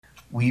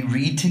We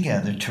read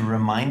together to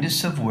remind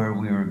us of where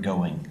we are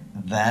going.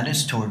 That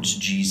is towards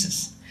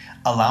Jesus,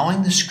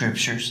 allowing the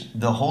Scriptures,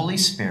 the Holy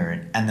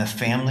Spirit, and the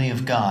family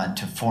of God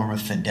to form a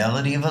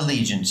fidelity of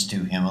allegiance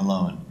to Him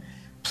alone.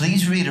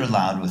 Please read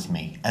aloud with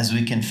me as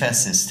we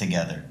confess this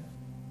together.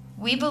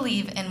 We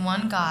believe in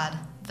one God,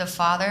 the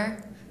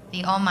Father,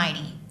 the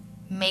Almighty,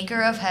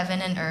 maker of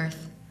heaven and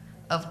earth,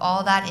 of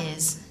all that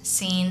is,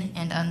 seen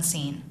and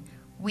unseen.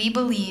 We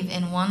believe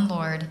in one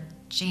Lord,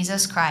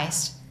 Jesus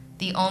Christ,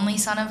 the only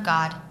Son of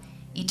God,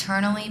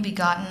 eternally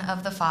begotten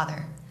of the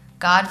Father,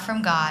 God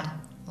from God,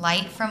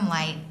 light from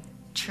light,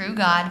 true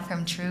God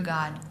from true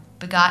God,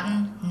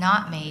 begotten,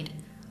 not made,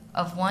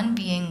 of one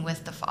being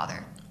with the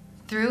Father.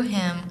 Through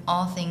him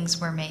all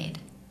things were made.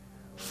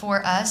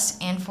 For us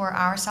and for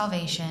our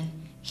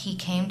salvation, he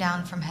came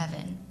down from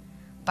heaven.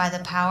 By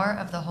the power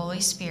of the Holy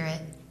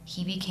Spirit,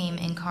 he became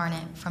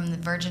incarnate from the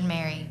Virgin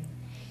Mary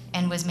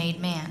and was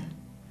made man.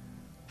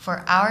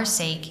 For our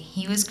sake,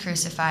 he was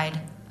crucified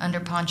under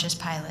Pontius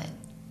Pilate.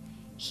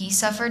 He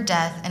suffered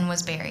death and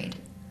was buried.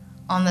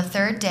 On the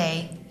third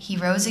day, he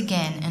rose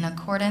again in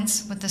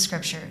accordance with the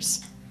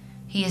Scriptures.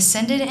 He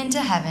ascended into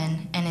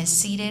heaven and is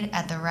seated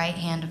at the right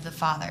hand of the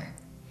Father.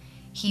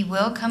 He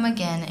will come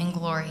again in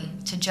glory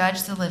to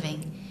judge the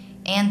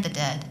living and the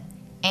dead,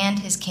 and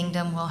his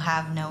kingdom will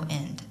have no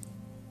end.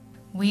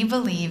 We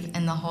believe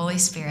in the Holy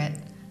Spirit,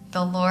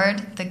 the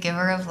Lord, the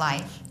giver of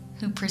life,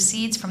 who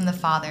proceeds from the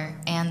Father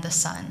and the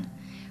Son.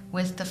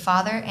 With the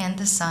Father and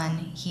the Son,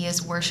 he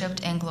is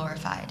worshipped and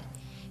glorified.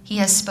 He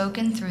has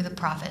spoken through the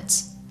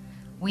prophets.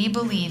 We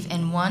believe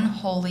in one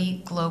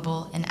holy,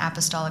 global, and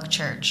apostolic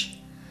church.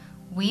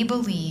 We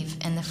believe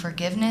in the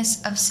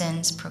forgiveness of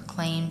sins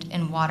proclaimed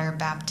in water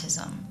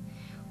baptism.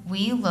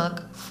 We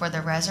look for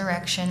the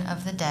resurrection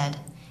of the dead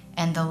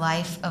and the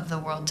life of the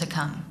world to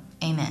come.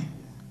 Amen.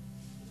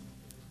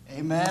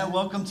 Amen.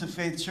 Welcome to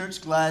Faith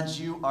Church. Glad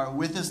you are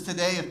with us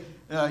today. If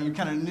you're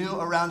kind of new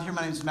around here,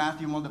 my name is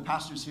Matthew. I'm one of the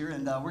pastors here,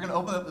 and we're going to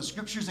open up the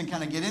Scriptures and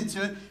kind of get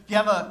into it. If you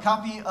have a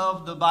copy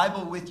of the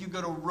Bible with you, go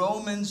to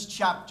Romans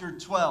chapter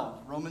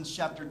 12. Romans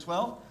chapter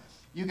 12.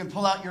 You can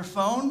pull out your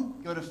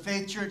phone, go to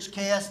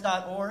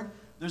faithchurchks.org.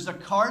 There's a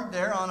card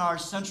there on our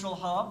central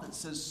hub that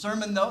says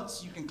Sermon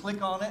Notes. You can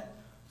click on it,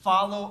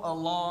 follow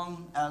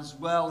along as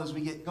well as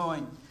we get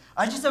going.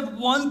 I just have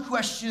one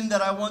question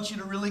that I want you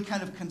to really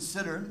kind of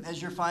consider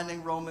as you're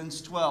finding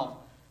Romans 12.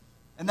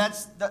 And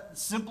that's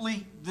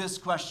simply this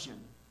question.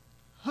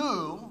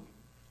 Who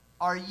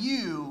are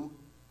you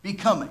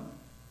becoming?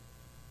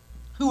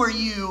 Who are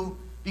you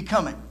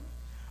becoming?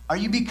 Are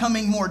you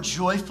becoming more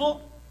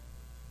joyful?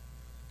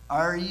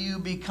 Are you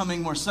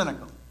becoming more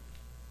cynical?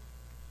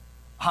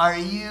 Are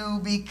you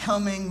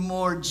becoming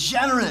more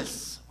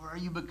generous? Or are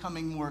you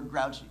becoming more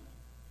grouchy?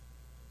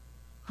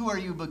 Who are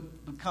you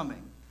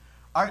becoming?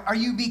 Are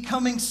you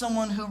becoming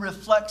someone who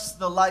reflects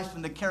the life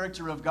and the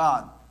character of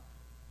God?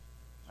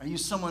 Are you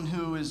someone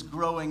who is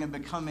growing and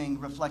becoming,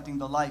 reflecting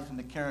the life and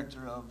the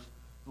character of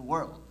the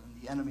world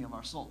and the enemy of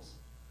our souls?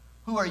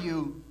 Who are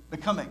you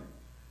becoming?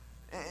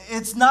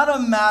 It's not a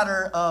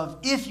matter of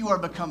if you are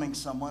becoming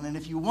someone and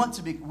if you want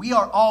to be. We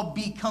are all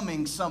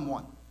becoming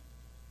someone.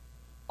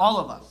 All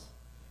of us.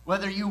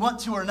 Whether you want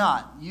to or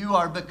not, you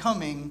are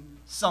becoming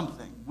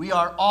something. We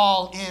are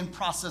all in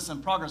process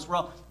and progress. We're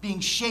all being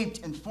shaped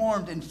and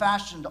formed and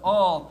fashioned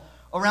all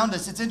around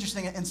us. It's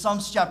interesting, in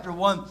Psalms chapter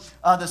 1,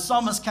 the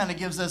psalmist kind of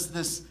gives us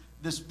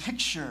this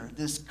picture,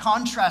 this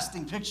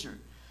contrasting picture.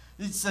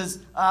 It says,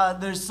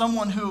 there's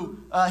someone who,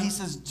 he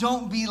says,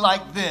 don't be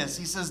like this.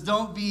 He says,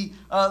 don't be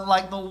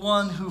like the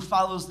one who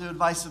follows the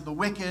advice of the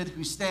wicked,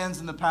 who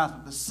stands in the path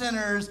of the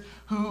sinners,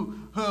 who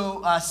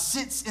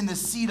sits in the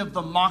seat of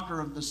the mocker,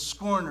 of the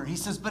scorner. He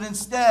says, but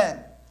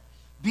instead,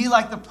 be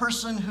like the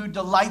person who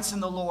delights in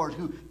the Lord,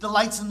 who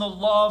delights in the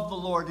law of the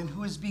Lord, and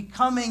who is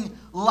becoming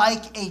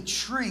like a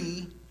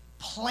tree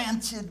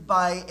planted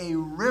by a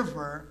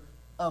river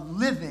of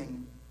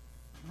living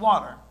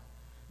water.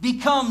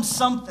 Become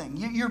something.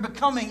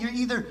 You're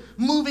either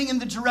moving in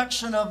the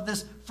direction of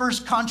this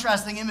first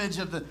contrasting image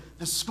of the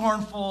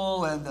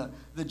scornful and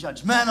the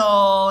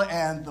judgmental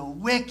and the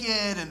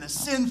wicked and the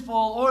sinful,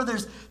 or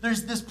there's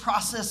this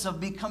process of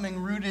becoming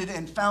rooted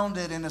and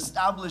founded and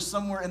established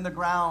somewhere in the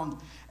ground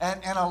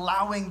and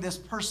allowing this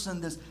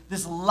person,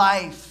 this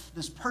life,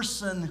 this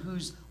person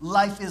whose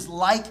life is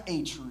like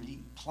a tree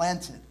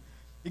planted.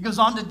 He goes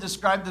on to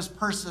describe this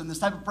person, this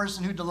type of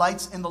person who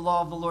delights in the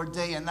law of the Lord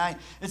day and night.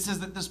 It says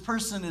that this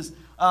person is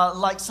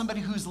like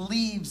somebody whose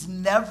leaves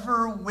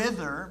never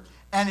wither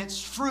and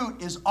its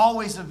fruit is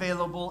always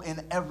available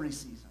in every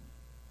season.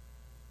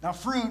 Now,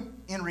 fruit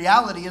in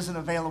reality isn't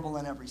available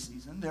in every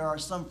season. There are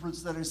some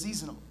fruits that are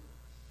seasonal.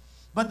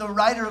 But the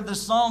writer of the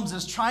Psalms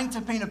is trying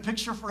to paint a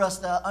picture for us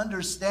to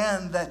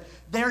understand that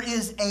there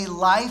is a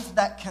life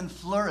that can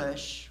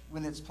flourish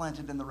when it's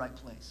planted in the right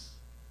place.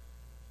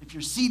 If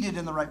you're seated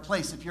in the right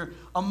place, if you're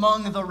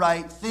among the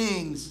right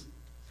things.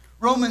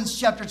 Romans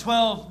chapter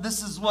 12,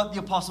 this is what the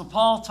Apostle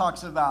Paul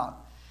talks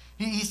about.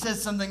 He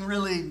says something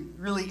really,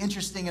 really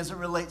interesting as it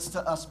relates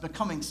to us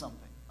becoming something.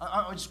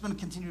 I'm just going to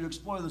continue to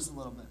explore this a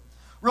little bit.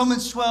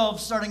 Romans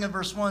 12, starting in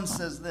verse 1,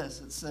 says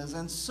this. It says,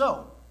 "And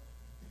so,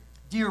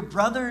 dear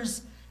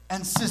brothers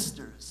and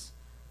sisters,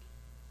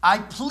 I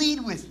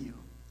plead with you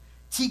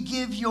to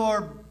give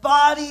your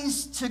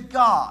bodies to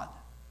God."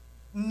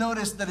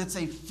 Notice that it's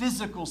a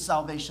physical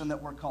salvation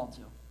that we're called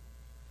to.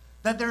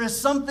 That there is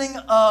something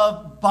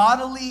of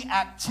bodily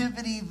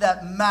activity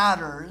that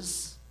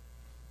matters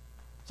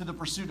to the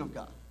pursuit of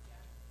God.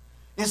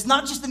 It's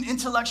not just an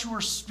intellectual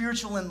or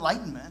spiritual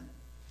enlightenment.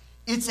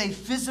 It's a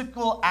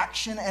physical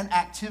action and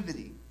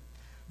activity.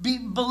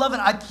 Beloved,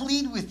 I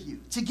plead with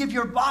you to give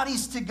your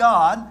bodies to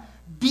God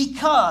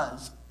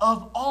because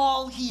of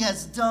all he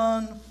has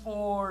done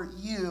for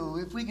you.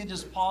 If we could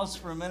just pause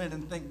for a minute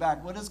and think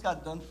back, what has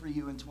God done for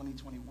you in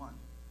 2021?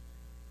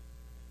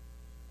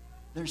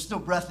 There's still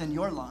breath in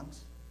your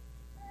lungs.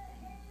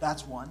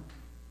 That's one.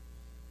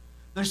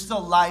 There's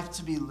still life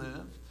to be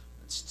lived.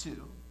 That's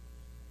two.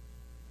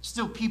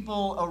 Still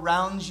people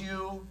around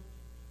you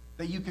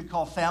that you could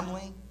call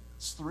family.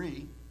 It's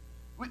three.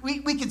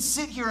 We could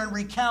sit here and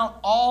recount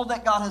all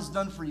that God has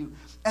done for you.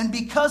 And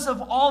because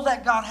of all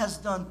that God has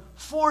done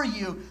for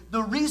you,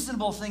 the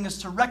reasonable thing is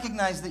to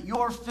recognize that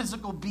your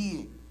physical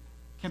being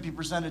can be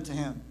presented to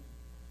him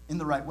in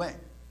the right way.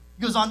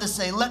 He goes on to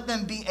say, "Let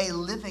them be a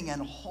living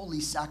and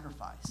holy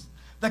sacrifice,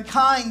 the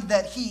kind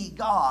that he,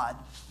 God,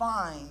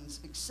 finds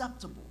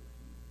acceptable."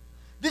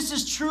 This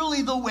is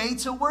truly the way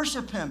to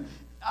worship him.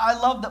 I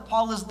love that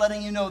Paul is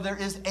letting you know there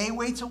is a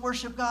way to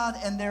worship God,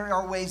 and there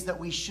are ways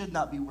that we should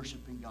not be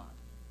worshiping God.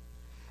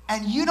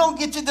 And you don't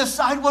get to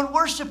decide what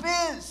worship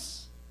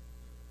is.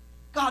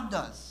 God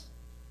does.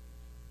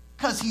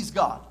 Because he's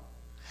God.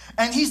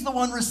 And he's the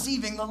one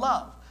receiving the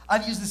love.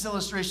 I've used this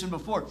illustration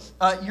before.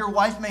 Your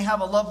wife may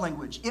have a love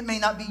language. It may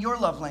not be your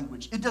love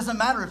language. It doesn't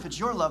matter if it's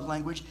your love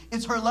language.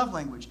 It's her love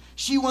language.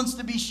 She wants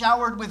to be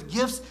showered with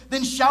gifts,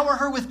 then shower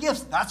her with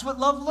gifts. That's what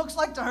love looks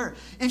like to her.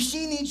 If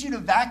she needs you to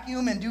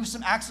vacuum and do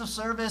some acts of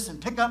service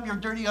and pick up your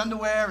dirty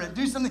underwear and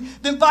do something,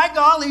 then by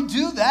golly,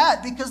 do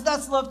that, because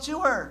that's love to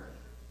her.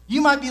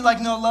 You might be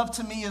like, no, love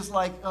to me is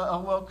like a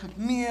well-cooked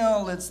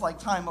meal. It's like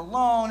time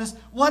alone. It's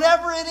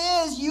whatever it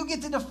is, you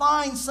get to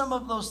define some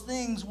of those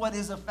things, what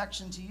is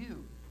affection to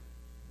you.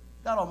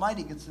 God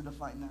Almighty gets to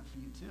define that for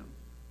you too.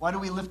 Why do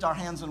we lift our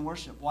hands in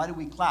worship? Why do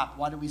we clap?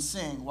 Why do we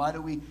sing? Why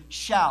do we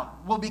shout?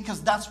 Well,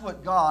 because that's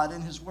what God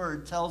in his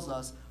word tells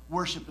us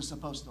worship is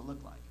supposed to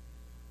look like.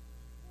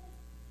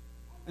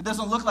 It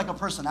doesn't look like a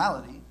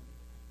personality.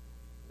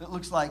 It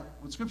looks like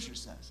what Scripture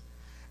says.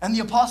 And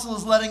the apostle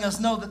is letting us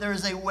know that there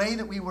is a way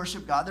that we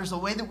worship God. There's a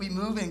way that we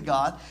move in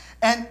God.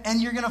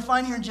 And you're going to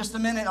find here in just a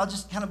minute, I'll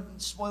just kind of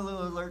spoiler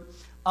alert,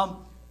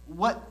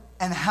 what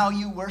and how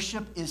you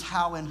worship is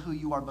how and who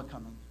you are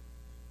becoming.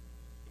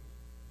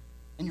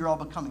 And you're all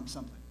becoming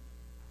something.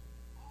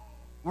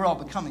 We're all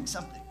becoming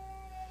something.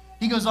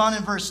 He goes on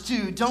in verse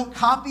 2, "Don't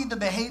copy the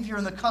behavior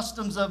and the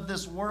customs of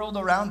this world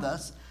around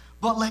us,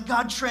 but let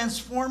God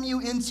transform you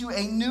into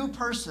a new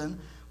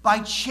person by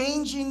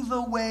changing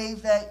the way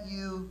that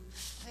you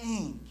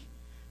think.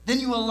 Then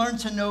you will learn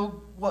to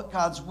know what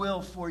God's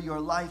will for your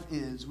life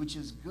is, which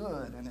is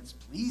good and it's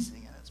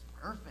pleasing and it's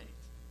perfect."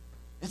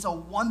 It's a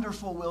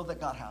wonderful will that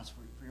God has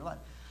for your life.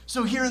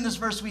 So here in this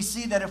verse, we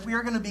see that if we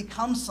are going to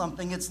become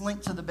something, it's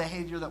linked to the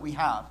behavior that we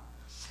have.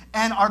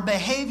 And our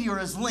behavior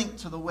is linked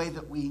to the way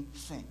that we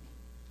think.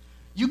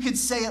 You could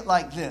say it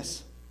like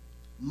this: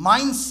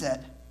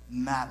 mindset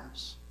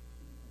matters.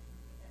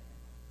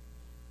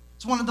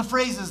 It's one of the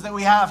phrases that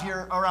we have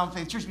here around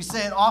Faith Church. We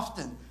say it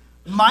often.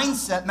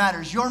 Mindset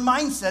matters. Your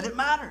mindset, it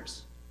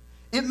matters.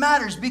 It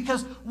matters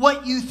because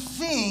what you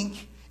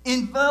think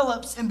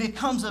envelops and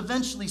becomes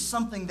eventually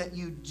something that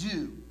you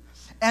do.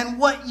 And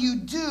what you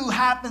do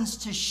happens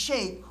to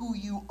shape who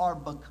you are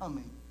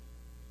becoming.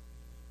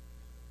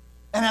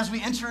 And as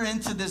we enter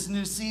into this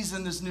new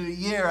season, this new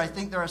year, I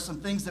think there are some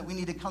things that we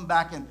need to come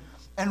back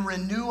and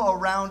renew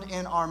around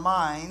in our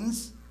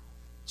minds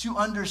to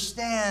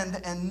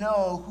understand and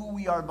know who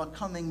we are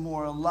becoming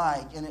more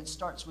like. And it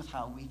starts with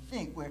how we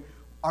think, where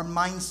our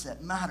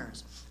mindset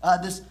matters.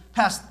 This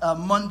past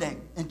Monday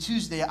and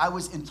Tuesday, I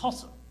was in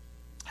Tulsa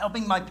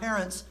helping my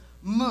parents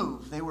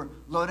move. They were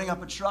loading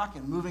up a truck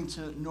and moving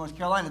to North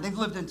Carolina. They've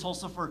lived in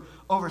Tulsa for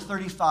over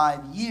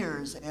 35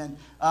 years, and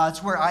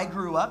it's where I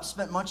grew up,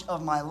 spent much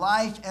of my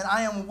life, and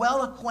I am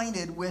well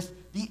acquainted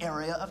with the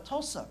area of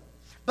Tulsa.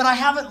 But I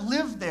haven't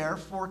lived there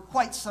for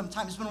quite some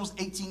time. It's been almost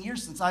 18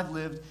 years since I've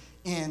lived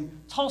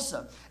in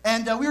Tulsa.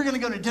 And we were going to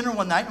go to dinner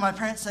one night, and my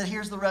parents said,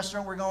 "Here's the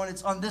restaurant we're going.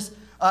 It's on this,"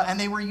 and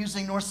they were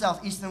using north,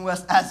 south, east, and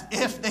west as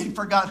if they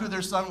forgot who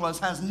their son was.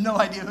 Has no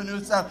idea who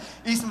north, south,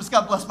 east, and west.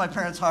 God bless my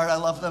parents' heart. I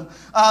love them.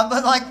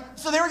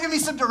 So they were giving me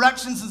some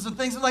directions and some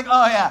things. I'm like,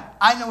 oh yeah,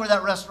 I know where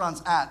that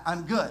restaurant's at.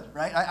 I'm good,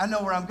 right? I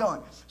know where I'm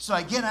going. So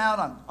I get out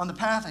on the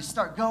path. I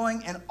start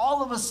going, and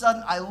all of a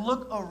sudden, I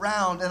look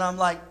around, and I'm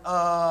like,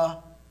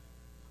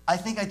 I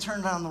think I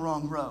turned down the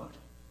wrong road.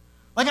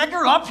 Like, I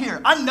grew up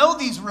here. I know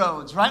these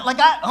roads, right? Like,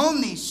 I own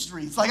these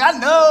streets. Like, I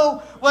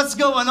know what's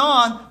going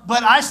on,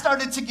 but I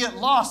started to get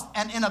lost.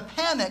 And in a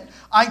panic,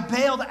 I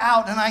bailed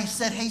out and I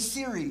said, "Hey,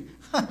 Siri,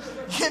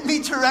 Give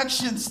me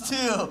directions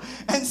too.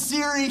 And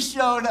Siri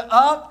showed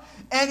up,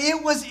 and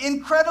it was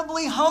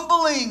incredibly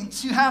humbling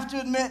to have to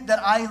admit that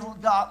I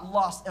got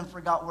lost and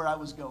forgot where I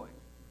was going.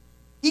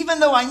 Even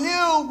though I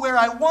knew where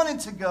I wanted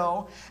to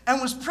go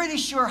and was pretty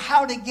sure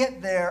how to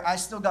get there, I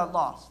still got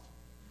lost.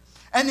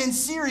 And then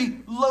Siri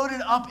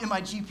loaded up in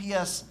my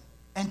GPS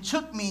and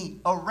took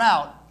me a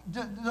route.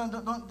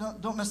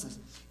 Don't miss this.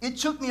 It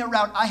took me a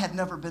route I had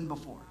never been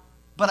before,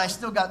 but I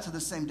still got to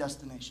the same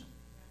destination.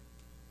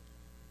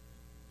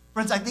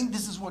 Friends, I think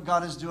this is what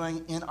God is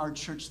doing in our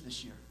church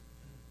this year.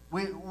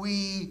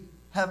 We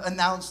have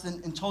announced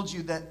and told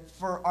you that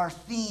for our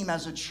theme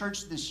as a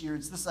church this year,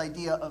 it's this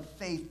idea of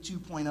Faith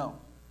 2.0.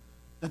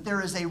 That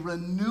there is a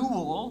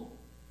renewal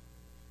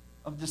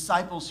of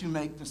disciples who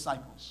make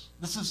disciples.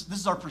 This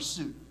is our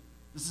pursuit.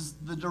 This is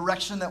the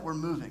direction that we're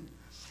moving.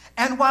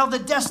 And while the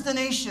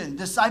destination,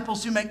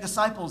 disciples who make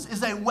disciples,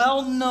 is a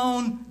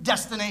well-known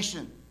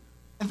destination.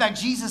 In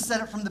fact, Jesus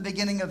said it from the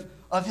beginning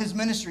of his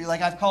ministry,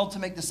 like, I've called to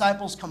make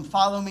disciples, come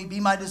follow me, be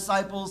my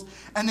disciples.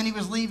 And then he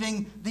was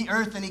leaving the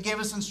earth, and he gave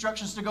us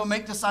instructions to go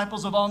make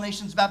disciples of all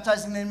nations,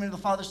 baptizing them in the name of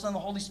the Father, Son, and the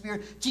Holy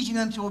Spirit, teaching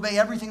them to obey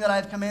everything that I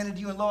have commanded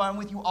you, and lo, I am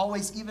with you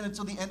always, even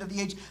until the end of the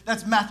age.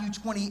 That's Matthew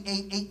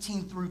 28,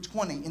 18 through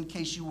 20, in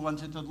case you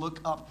wanted to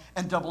look up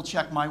and double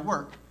check my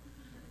work.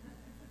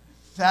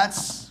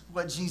 That's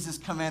what Jesus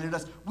commanded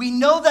us. We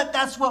know that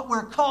that's what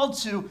we're called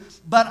to,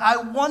 but I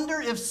wonder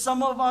if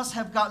some of us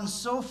have gotten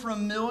so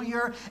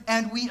familiar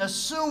and we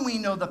assume we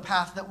know the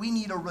path that we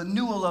need a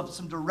renewal of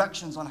some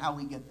directions on how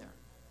we get there.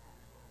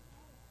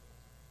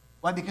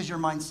 Why? Because your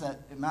mindset,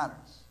 it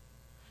matters.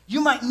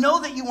 You might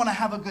know that you want to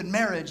have a good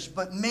marriage,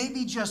 but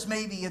maybe, just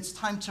maybe, it's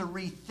time to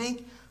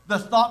rethink the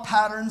thought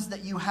patterns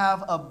that you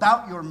have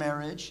about your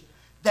marriage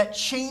that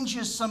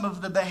changes some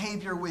of the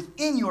behavior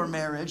within your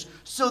marriage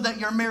so that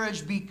your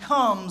marriage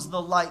becomes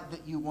the light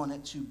that you want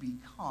it to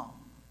become.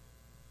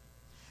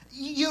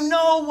 You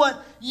know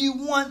what you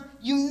want.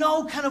 You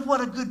know kind of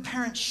what a good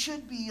parent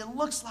should be. It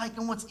looks like,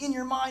 and what's in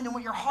your mind and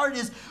what your heart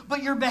is.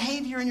 But your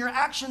behavior and your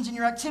actions and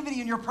your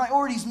activity and your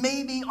priorities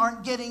maybe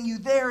aren't getting you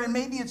there. And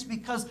maybe it's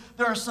because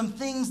there are some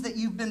things that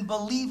you've been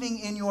believing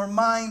in your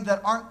mind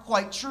that aren't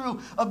quite true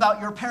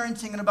about your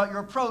parenting and about your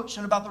approach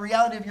and about the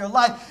reality of your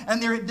life.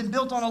 And they've been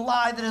built on a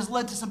lie that has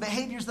led to some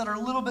behaviors that are a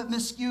little bit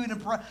miscued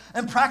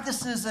and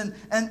practices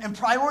and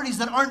priorities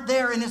that aren't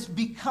there. And it's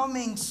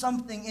becoming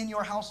something in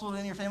your household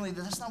and in your family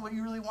that's not what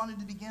you really wanted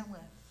to begin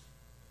with.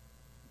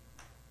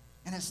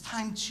 And it's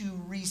time to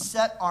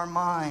reset our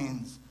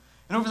minds.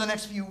 And over the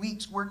next few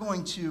weeks, we're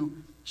going to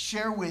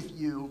share with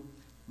you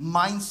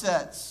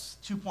Mindsets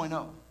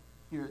 2.0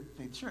 here at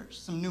Faith Church.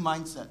 Some new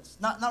mindsets.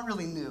 Not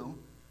really new,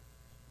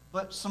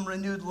 but some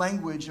renewed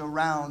language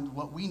around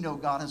what we know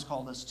God has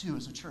called us to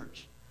as a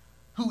church.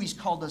 Who he's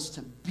called us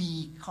to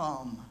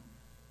become.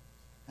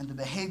 And the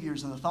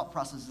behaviors and the thought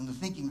processes and the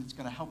thinking that's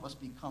going to help us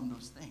become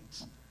those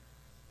things.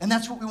 And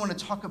that's what we want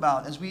to talk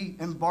about as we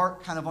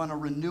embark kind of on a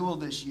renewal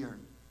this year.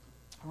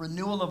 A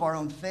renewal of our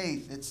own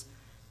faith. It's,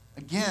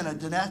 again, a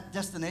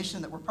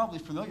destination that we're probably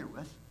familiar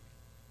with.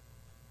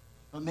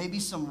 But maybe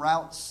some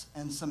routes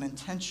and some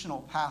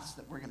intentional paths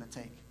that we're going to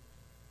take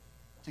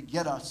to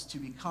get us to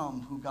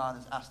become who God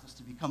has asked us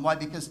to become. Why?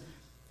 Because,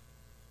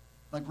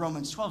 like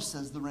Romans 12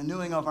 says, the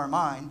renewing of our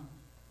mind,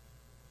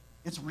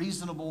 it's a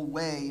reasonable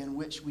way in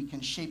which we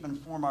can shape and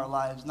form our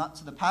lives, not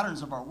to the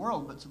patterns of our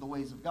world, but to the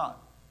ways of God.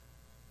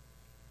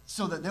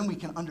 So that then we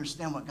can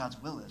understand what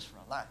God's will is for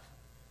our life.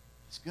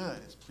 It's good,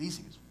 it's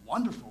pleasing, it's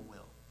wonderful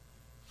will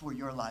for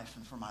your life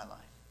and for my life.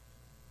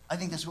 I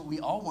think that's what we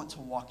all want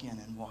to walk in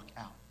and walk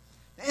out.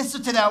 And so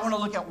today I want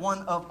to look at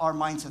one of our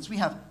mindsets. We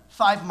have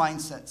 5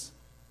 mindsets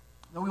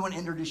that we want to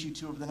introduce you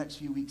to over the next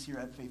few weeks here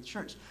at Faith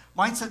Church.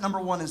 Mindset number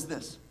 1 is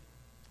this.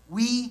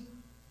 We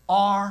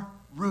are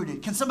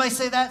rooted. Can somebody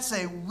say that?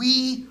 Say,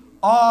 we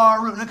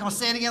are rooted. Come on,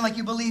 say it again like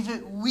you believe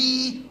it.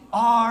 We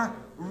are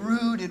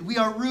rooted. We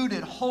are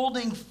rooted,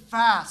 holding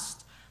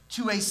fast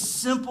to a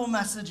simple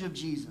message of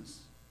Jesus,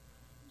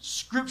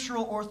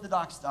 scriptural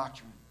orthodox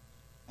doctrine,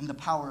 and the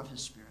power of his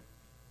Spirit.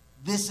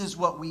 This is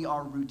what we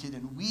are rooted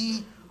in.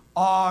 We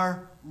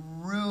are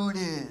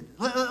rooted.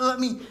 Let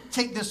me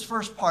take this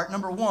first part.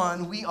 Number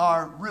 1, we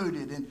are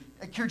rooted. And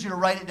I encourage you to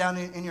write it down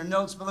in your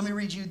notes, but let me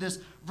read you this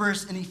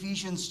verse in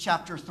Ephesians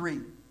chapter 3,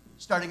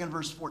 starting in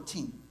verse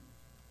 14.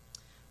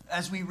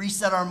 As we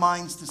reset our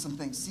minds to some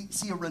things,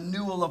 see a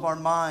renewal of our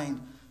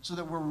mind so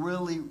that we're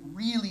really,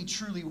 really,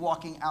 truly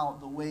walking out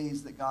the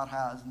ways that God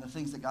has and the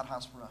things that God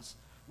has for us.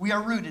 We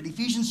are rooted.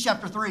 Ephesians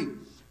chapter 3,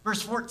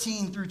 verse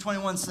 14 through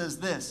 21 says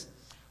this.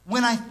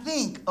 When I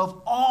think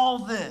of all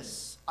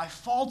this, I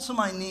fall to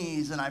my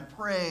knees and I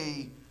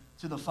pray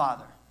to the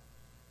Father,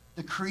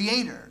 the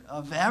creator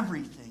of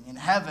everything in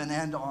heaven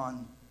and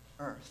on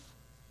earth.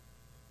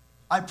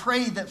 I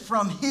pray that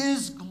from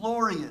his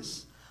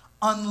glorious,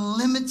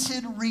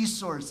 unlimited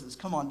resources,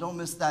 come on, don't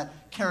miss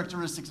that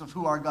characteristics of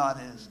who our God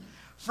is.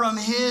 From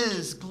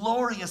his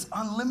glorious,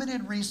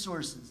 unlimited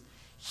resources,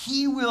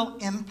 he will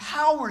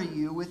empower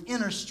you with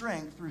inner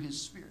strength through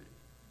his Spirit.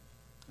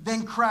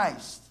 Then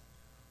Christ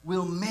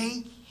will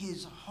make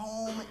his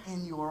home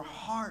in your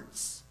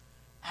hearts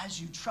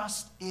as you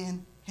trust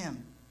in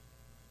him.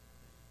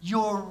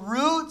 Your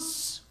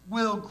roots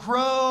will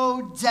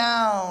grow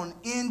down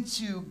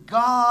into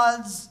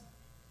God's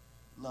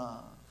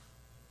love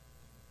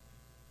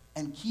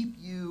and keep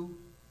you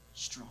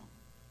strong.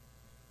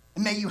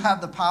 And may you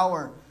have the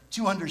power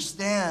to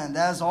understand,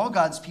 as all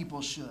God's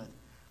people should,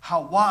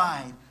 how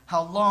wide,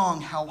 how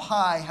long, how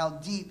high, how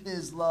deep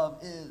his love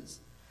is.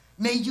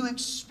 May you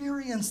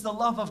experience the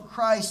love of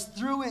Christ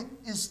through it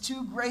is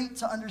too great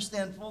to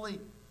understand fully.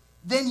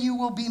 Then you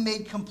will be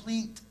made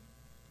complete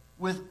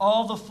with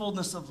all the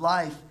fullness of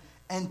life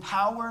and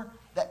power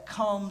that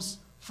comes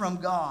from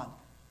God.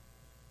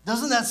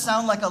 Doesn't that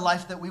sound like a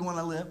life that we want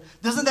to live?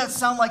 Doesn't that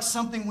sound like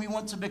something we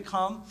want to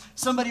become?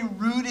 Somebody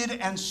rooted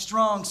and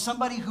strong,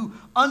 somebody who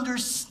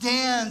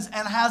understands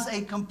and has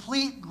a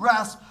complete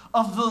grasp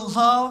of the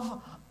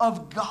love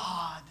of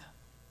God.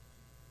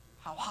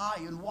 How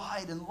high and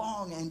wide and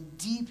long and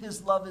deep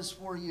his love is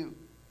for you.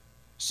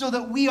 So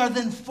that we are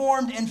then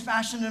formed and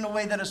fashioned in a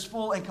way that is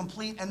full and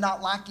complete and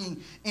not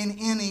lacking in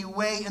any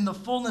way, in the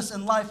fullness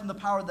and life and the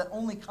power that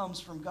only comes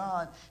from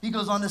God. He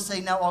goes on to say,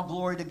 now all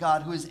glory to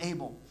God who is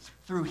able,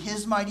 through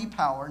his mighty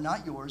power,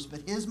 not yours,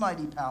 but his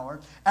mighty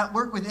power, at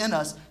work within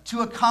us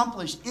to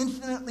accomplish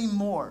infinitely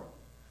more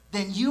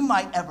than you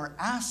might ever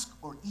ask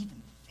or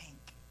even think.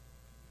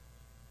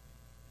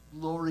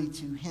 Glory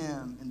to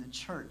him in the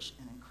church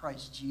and in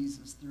Christ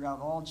Jesus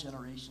throughout all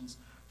generations,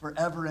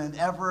 forever and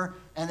ever.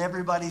 And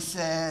everybody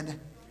said,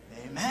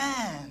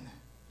 amen.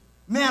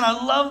 Man, I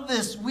love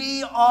this.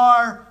 We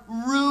are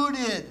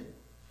rooted.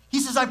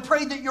 He says, I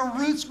pray that your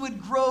roots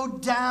would grow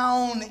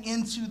down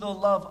into the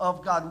love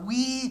of God.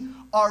 We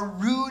are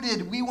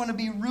rooted. We want to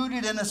be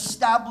rooted and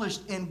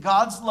established in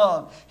God's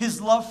love,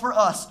 his love for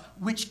us,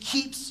 which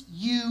keeps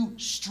you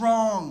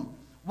strong.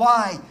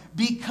 Why?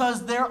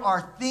 Because there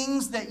are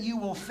things that you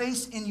will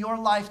face in your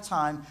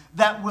lifetime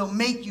that will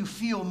make you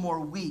feel more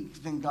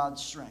weak than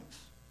God's strength.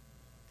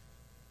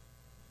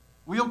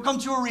 We'll come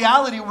to a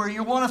reality where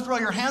you want to throw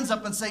your hands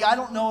up and say, I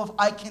don't know if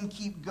I can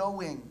keep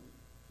going.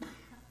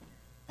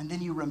 And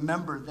then you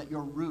remember that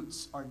your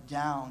roots are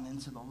down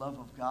into the love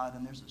of God,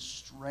 and there's a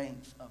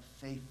strength of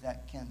faith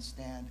that can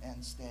stand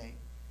and stay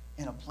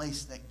in a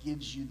place that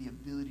gives you the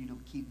ability to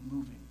keep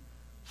moving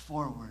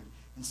forward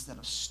instead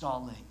of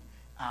stalling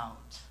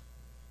out.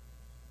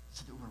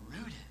 So that we're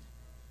rooted.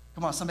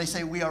 Come on, somebody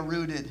say, we are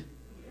rooted.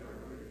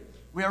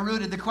 We are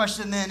rooted. The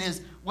question then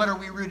is, what are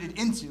we rooted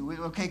into?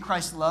 Okay,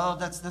 Christ's love,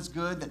 that's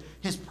good. That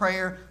his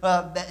prayer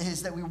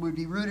that we would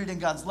be rooted in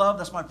God's love.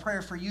 That's my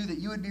prayer for you, that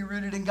you would be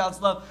rooted in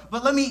God's love.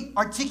 But let me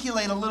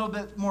articulate a little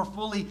bit more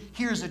fully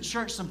here as a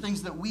church some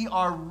things that we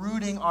are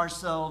rooting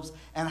ourselves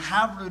and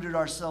have rooted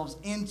ourselves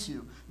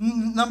into.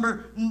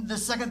 The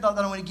second thought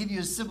that I want to give you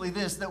is simply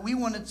this, that we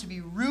want it to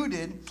be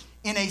rooted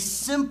in a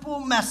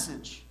simple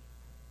message,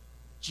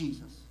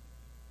 Jesus.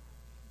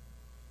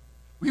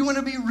 We want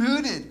to be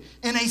rooted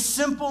in a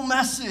simple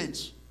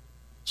message,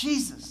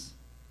 Jesus.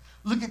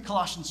 Look at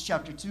Colossians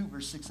chapter 2,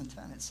 verse 6 and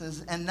 10. It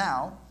says, and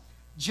now,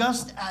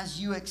 just as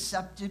you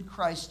accepted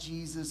Christ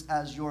Jesus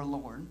as your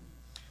Lord,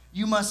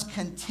 you must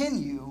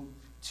continue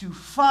to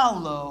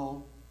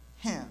follow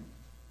him.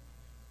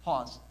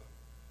 Pause.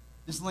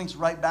 This links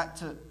right back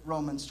to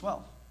Romans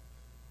 12,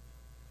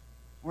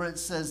 where it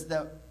says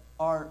that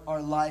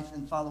our life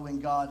in following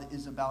God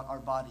is about our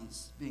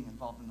bodies being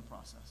involved in the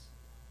process.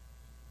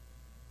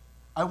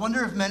 I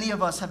wonder if many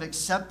of us have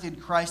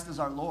accepted Christ as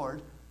our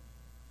Lord,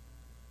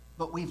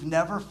 but we've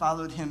never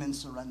followed him in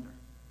surrender.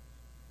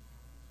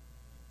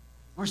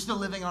 We're still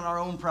living on our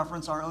own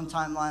preference, our own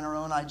timeline, our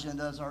own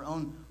agendas, our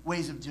own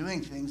ways of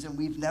doing things, and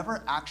we've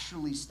never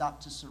actually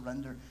stopped to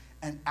surrender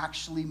and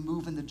actually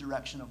move in the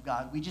direction of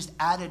God. We just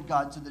added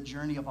God to the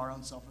journey of our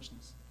own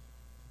selfishness.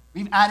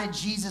 We've added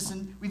Jesus,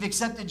 and we've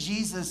accepted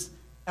Jesus,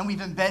 and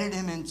we've embedded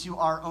him into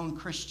our own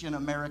Christian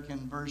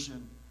American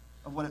version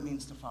of what it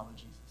means to follow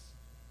Jesus.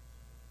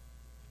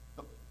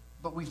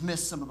 But we've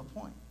missed some of the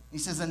point. He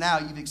says, and now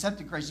you've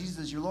accepted Christ Jesus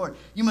as your Lord.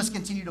 You must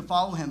continue to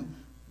follow him.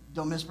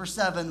 Don't miss verse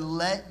 7.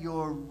 Let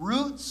your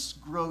roots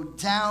grow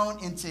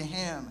down into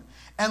him,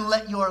 and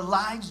let your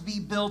lives be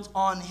built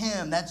on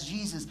him. That's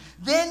Jesus.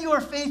 Then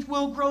your faith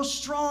will grow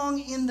strong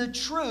in the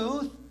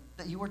truth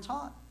that you were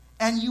taught,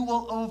 and you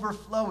will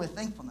overflow with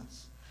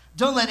thankfulness.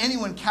 Don't let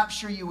anyone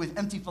capture you with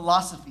empty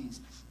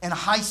philosophies and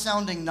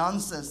high-sounding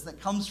nonsense that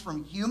comes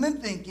from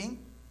human thinking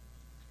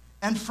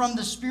and from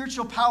the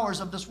spiritual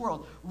powers of this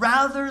world,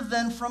 rather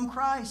than from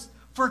Christ.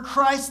 For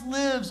Christ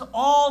lives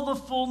all the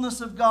fullness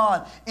of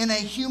God in a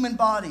human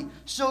body.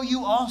 So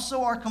you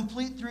also are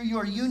complete through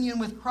your union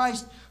with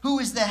Christ, who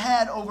is the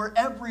head over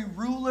every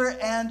ruler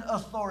and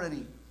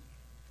authority.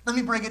 Let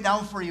me break it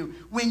down for you.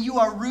 When you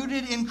are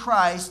rooted in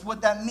Christ,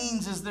 what that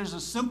means is there's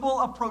a simple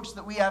approach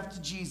that we have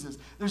to Jesus.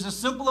 There's a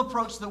simple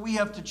approach that we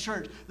have to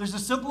church. There's a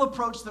simple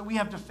approach that we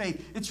have to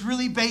faith. It's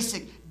really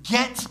basic.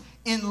 Get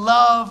in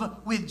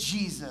love with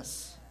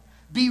Jesus.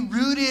 Be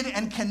rooted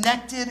and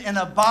connected and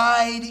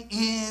abide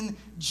in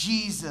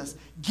Jesus.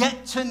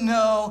 Get to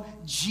know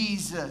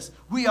Jesus.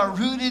 We are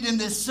rooted in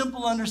this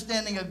simple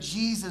understanding of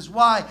Jesus.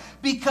 Why?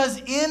 Because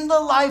in the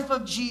life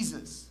of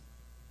Jesus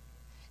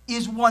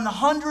is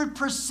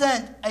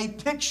 100% a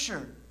picture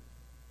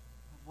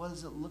of what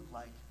does it look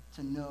like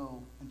to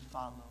know and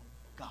follow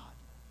God.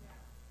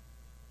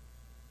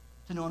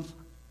 To know and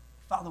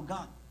follow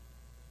God.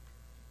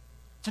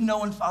 To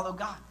know and follow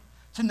God.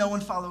 To know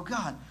and follow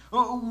God.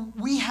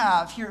 We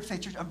have here at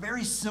Faith Church a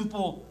very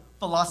simple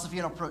philosophy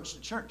and approach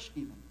to church,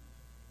 even.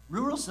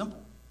 Real simple.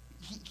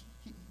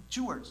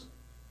 2 words.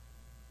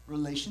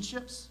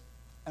 Relationships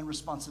and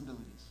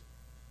responsibilities.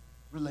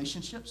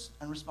 Relationships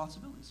and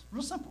responsibilities.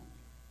 Real simple.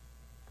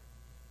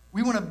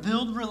 We want to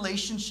build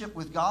relationship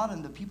with God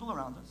and the people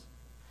around us.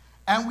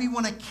 And we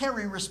want to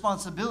carry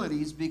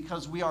responsibilities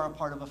because we are a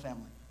part of a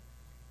family.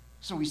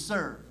 So we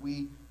serve,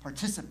 we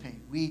participate,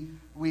 we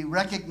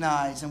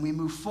recognize, and we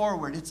move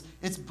forward.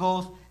 It's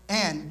both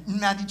and. In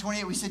Matthew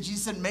 28, we said,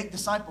 Jesus said, make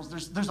disciples.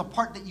 There's a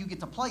part that you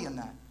get to play in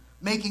that,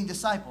 making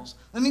disciples.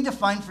 Let me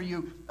define for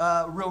you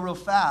real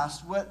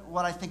fast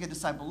what I think a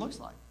disciple looks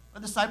like. A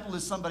disciple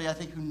is somebody, I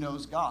think, who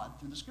knows God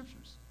through the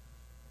Scriptures.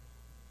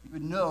 You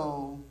would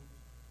know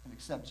and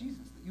accept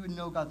Jesus, that you would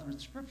know God through the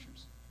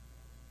Scriptures.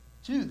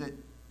 2,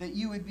 that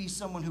you would be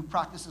someone who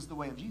practices the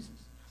way of Jesus.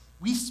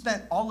 We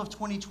spent all of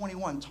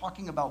 2021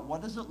 talking about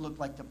what does it look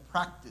like to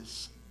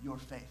practice your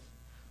faith?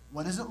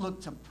 What does it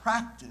look to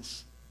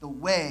practice the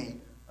way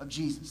of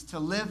Jesus? To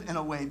live in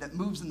a way that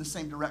moves in the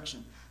same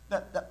direction,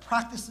 that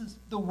practices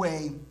the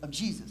way of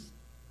Jesus.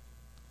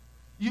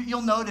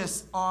 You'll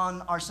notice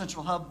on our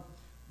Central Hub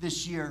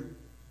this year,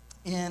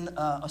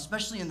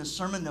 especially in the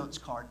sermon notes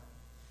card,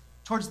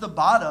 towards the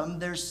bottom,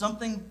 there's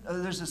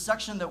a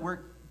section that we're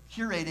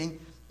curating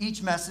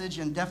each message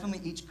and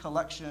definitely each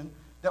collection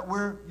that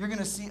you're going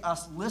to see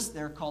us list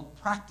there called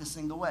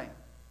Practicing the Way.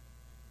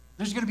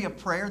 There's going to be a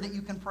prayer that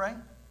you can pray.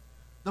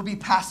 There'll be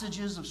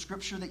passages of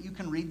Scripture that you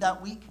can read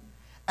that week.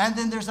 And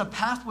then there's a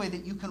pathway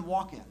that you can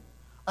walk in.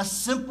 A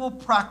simple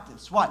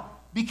practice. Why?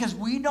 Because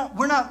we're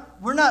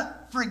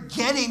not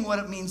forgetting what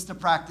it means to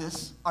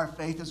practice our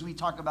faith as we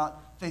talk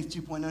about Faith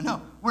 2.0.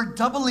 No, we're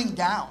doubling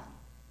down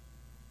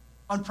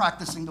on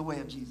practicing the way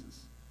of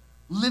Jesus.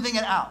 Living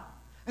it out.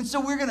 And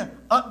so we're going to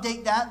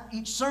update that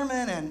each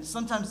sermon and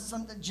sometimes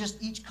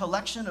just each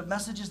collection of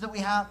messages that we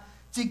have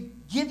to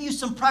give you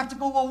some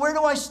practical, well, where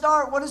do I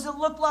start? What does it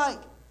look like?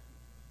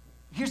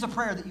 Here's a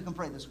prayer that you can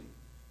pray this week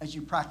as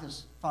you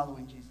practice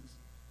following Jesus.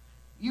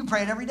 You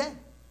pray it every day.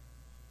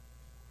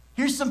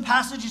 Here's some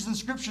passages in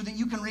Scripture that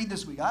you can read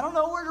this week. I don't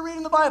know where to read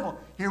in the Bible.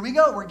 Here we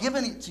go. We're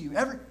giving it to you.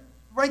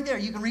 Right there,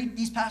 you can read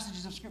these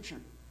passages of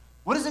Scripture.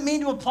 What does it mean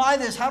to apply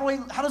this? How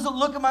does it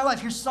look in my life?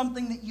 Here's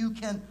something that you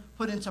can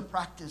put into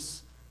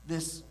practice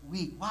this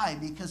week. Why?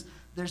 Because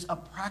there's a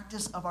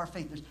practice of our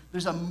faith.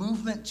 There's a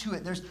movement to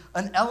it. There's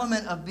an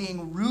element of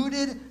being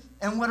rooted.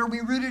 And what are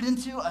we rooted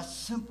into? A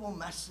simple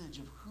message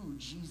of who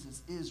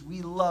Jesus is.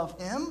 We love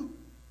him.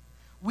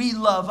 We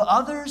love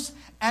others.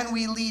 And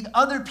we lead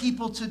other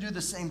people to do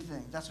the same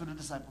thing. That's what a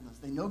disciple does.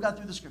 They know God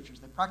through the Scriptures.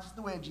 They practice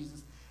the way of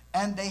Jesus.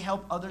 And they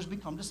help others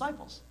become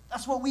disciples.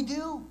 That's what we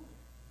do.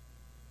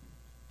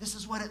 This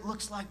is what it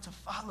looks like to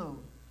follow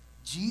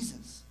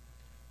Jesus.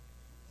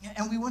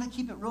 And we want to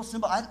keep it real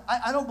simple.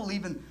 I don't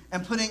believe in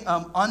putting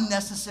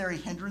unnecessary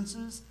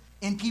hindrances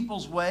in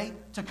people's way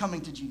to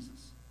coming to Jesus.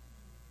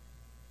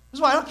 This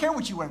is why I don't care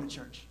what you wear to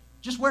church.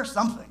 Just wear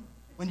something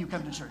when you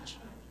come to church.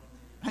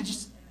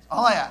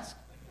 All I ask.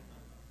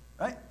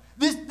 Right?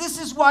 This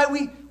is why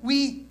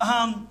we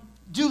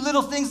do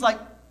little things like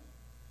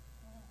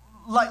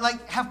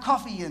have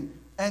coffee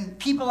and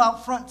people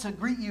out front to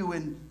greet you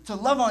and to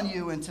love on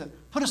you and to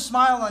put a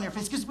smile on your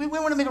face. Because we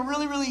want to make it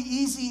really, really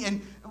easy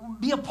and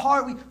be a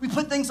part. We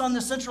put things on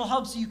the Central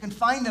Hub so you can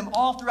find them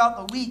all throughout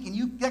the week.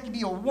 And that can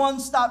be a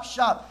one-stop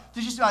shop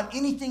to just about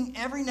anything,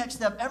 every next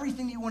step,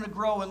 everything you want to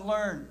grow and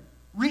learn.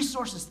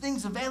 Resources,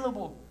 things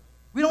available.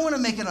 We don't want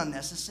to make it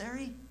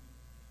unnecessary.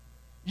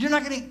 You're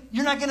not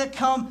going to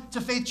come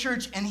to Faith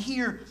Church and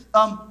hear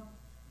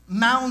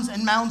mounds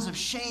and mounds of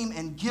shame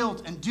and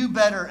guilt and do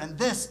better and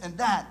this and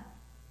that.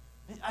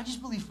 I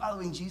just believe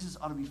following Jesus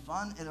ought to be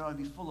fun. It ought to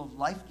be full of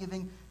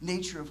life-giving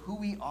nature of who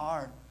we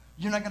are.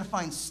 You're not going to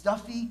find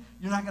stuffy.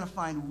 You're not going to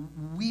find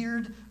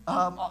weird.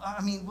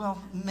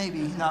 Maybe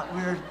not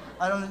weird.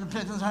 I don't know. It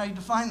depends on how you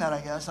define that,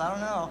 I guess. I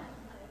don't know.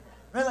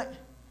 Right?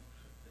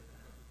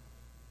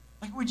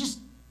 Like we're just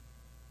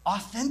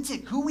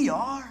authentic, who we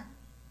are.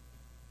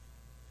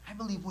 I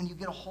believe when you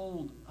get a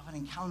hold of an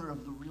encounter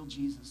of the real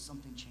Jesus,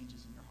 something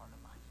changes in your heart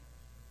and life.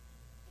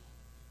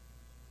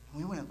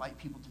 And we want to invite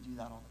people to do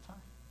that all the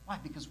time. Why?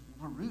 Because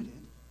we're rooted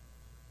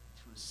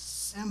to a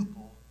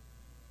simple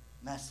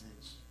message.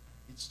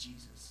 It's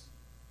Jesus.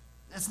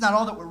 That's not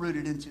all that we're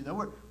rooted into, though.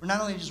 We're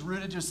not only just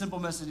rooted to a simple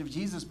message of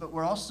Jesus, but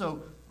we're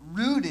also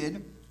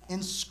rooted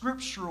in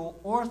scriptural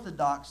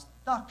orthodox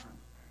doctrine.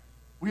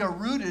 We are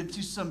rooted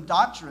to some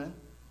doctrine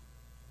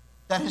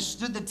that has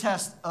stood the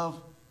test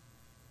of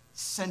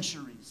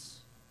centuries.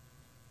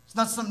 It's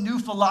not some new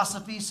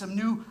philosophy, some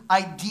new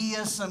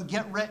idea, some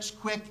get rich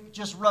quick,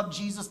 just rub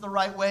Jesus the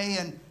right way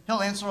and he'll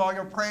answer all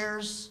your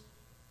prayers.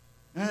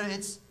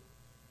 It's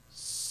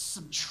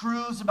some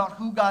truths about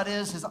who God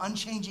is, his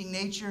unchanging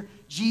nature.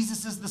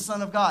 Jesus is the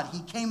Son of God.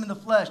 He came in the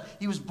flesh.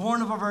 He was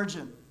born of a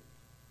virgin.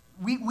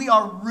 We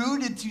are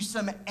rooted to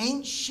some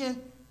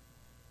ancient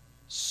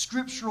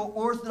scriptural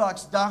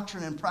orthodox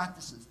doctrine and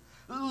practices.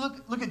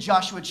 Look at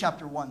Joshua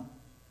chapter 1,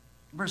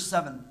 verse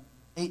 7,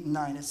 8, and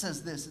 9. It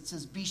says this. It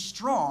says, be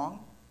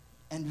strong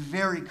and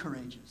very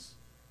courageous.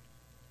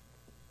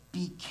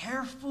 Be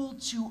careful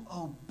to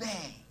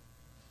obey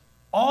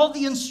all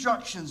the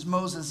instructions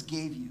Moses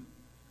gave you.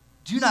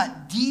 Do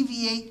not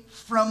deviate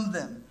from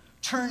them,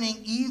 turning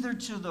either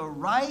to the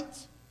right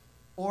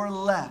or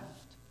left.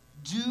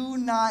 Do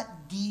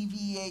not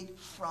deviate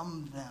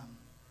from them,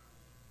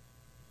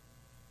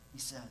 he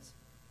says.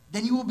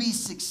 Then you will be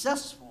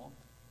successful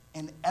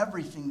in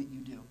everything that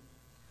you do.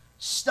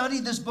 Study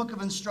this book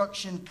of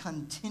instruction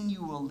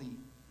continually.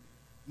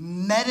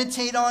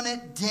 Meditate on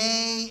it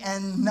day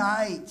and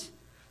night,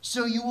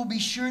 so you will be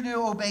sure to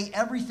obey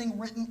everything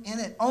written in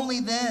it. Only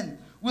then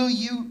will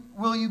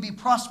you be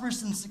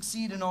prosperous and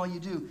succeed in all you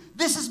do.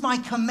 This is my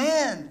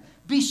command.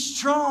 Be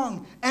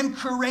strong and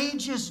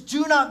courageous.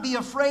 Do not be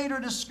afraid or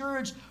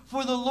discouraged,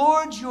 for the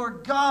Lord your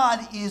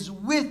God is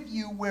with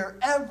you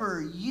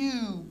wherever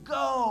you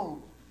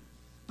go.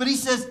 But he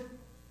says,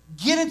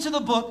 get into the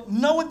book,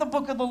 know what the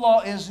book of the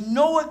law is,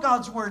 know what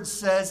God's word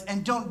says,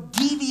 and don't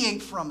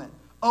deviate from it.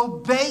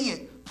 Obey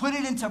it. Put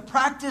it into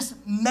practice.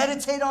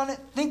 Meditate on it.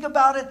 Think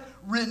about it.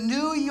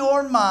 Renew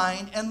your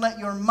mind and let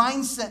your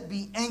mindset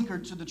be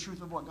anchored to the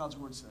truth of what God's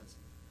word says.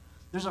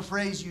 There's a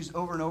phrase used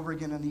over and over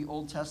again in the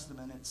Old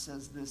Testament. It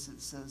says this. It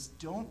says,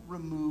 don't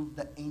remove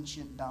the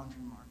ancient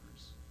boundary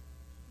markers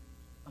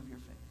of your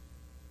faith.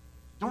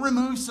 Don't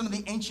remove some of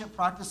the ancient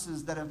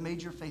practices that have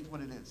made your faith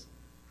what it is.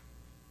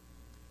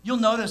 You'll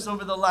notice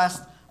over the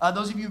last,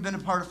 those of you who've been a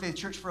part of Faith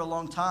Church for a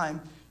long time,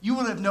 you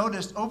will have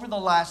noticed over the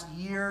last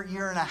year,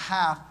 year and a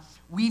half,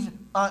 we've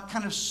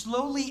kind of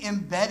slowly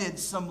embedded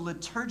some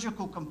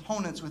liturgical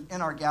components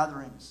within our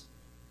gatherings.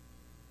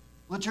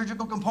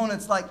 Liturgical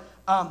components like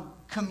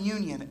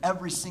communion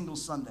every single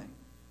Sunday.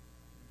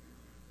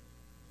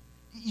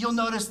 You'll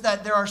notice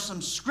that there are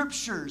some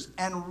scriptures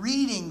and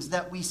readings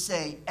that we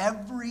say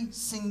every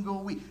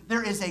single week.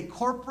 There is a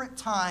corporate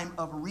time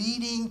of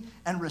reading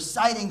and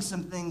reciting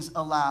some things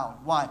aloud.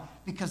 Why?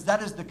 Because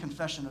that is the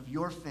confession of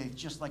your faith,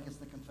 just like it's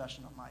the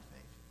confession of my faith.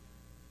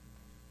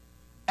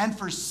 And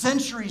for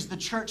centuries, the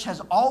church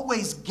has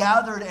always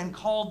gathered and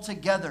called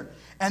together.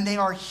 And they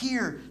are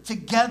here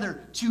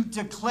together to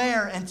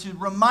declare and to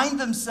remind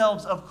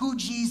themselves of who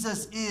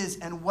Jesus is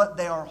and what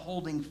they are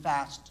holding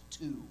fast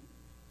to.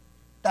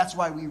 That's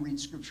why we read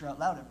scripture out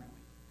loud every week.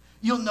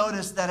 You'll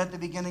notice that at the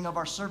beginning of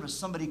our service,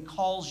 somebody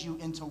calls you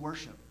into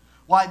worship.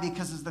 Why?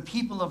 Because as the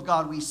people of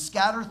God, we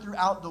scatter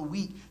throughout the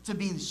week to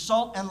be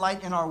salt and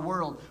light in our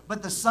world.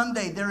 But the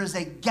Sunday, there is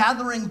a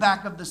gathering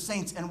back of the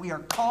saints, and we are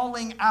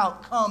calling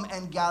out, come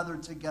and gather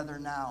together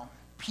now.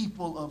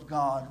 People of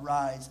God,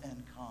 rise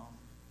and come.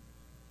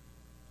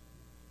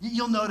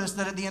 You'll notice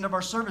that at the end of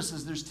our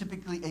services, there's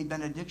typically a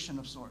benediction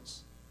of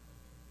sorts.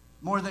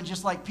 More than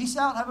just like, peace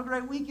out, have a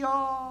great week,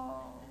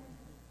 y'all.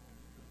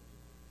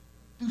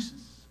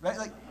 Deuces, right?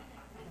 Like,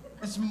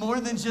 it's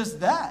more than just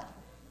that.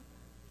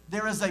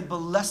 There is a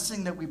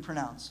blessing that we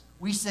pronounce.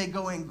 We say,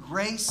 go in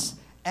grace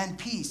and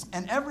peace.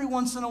 And every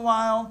once in a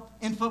while,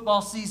 in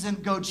football season,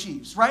 go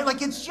Chiefs, right?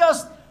 Like, it's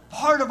just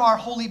part of our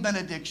holy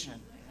benediction.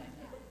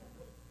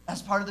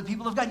 As part of the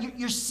people of God.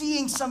 You're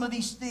seeing some of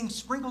these things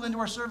sprinkled into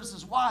our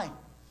services. Why?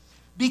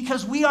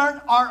 Because we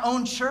aren't our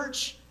own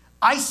church,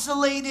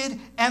 isolated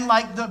and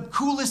like the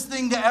coolest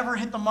thing to ever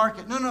hit the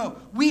market. No.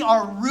 We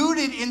are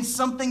rooted in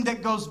something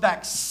that goes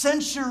back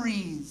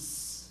centuries.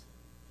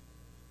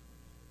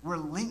 We're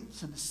linked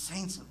to the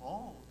saints of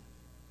old.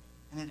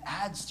 And it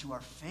adds to our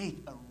faith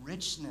a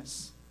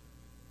richness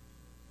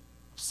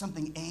of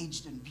something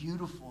aged and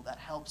beautiful that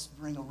helps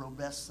bring a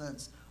robust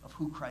sense of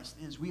who Christ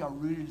is. We are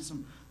rooted in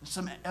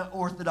some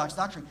orthodox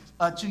doctrine.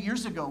 2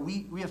 years ago,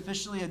 we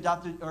officially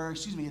adopted, at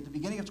the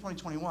beginning of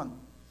 2021,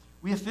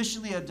 we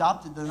officially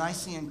adopted the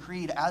Nicene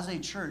Creed as a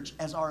church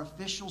as our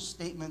official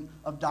statement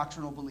of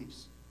doctrinal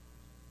beliefs.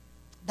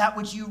 That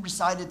which you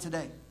recited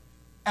today.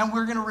 And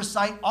we're going to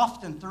recite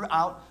often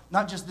throughout,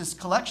 not just this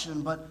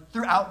collection, but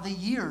throughout the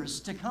years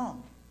to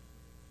come.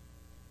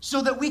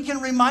 So that we can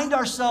remind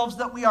ourselves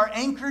that we are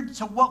anchored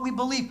to what we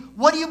believe.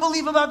 What do you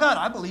believe about God?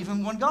 I believe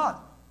in one God,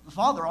 the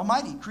Father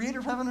Almighty, creator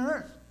of heaven and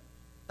earth.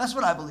 That's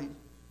what I believe.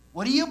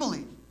 What do you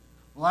believe?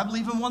 Well, I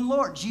believe in one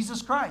Lord,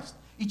 Jesus Christ,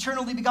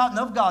 eternally begotten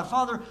of God,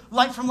 Father,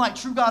 light from light,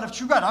 true God of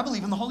true God. I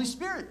believe in the Holy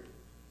Spirit.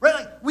 Right?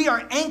 Like, we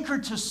are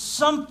anchored to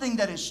something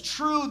that is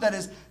true, that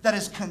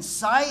is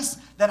concise,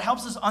 that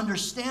helps us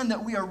understand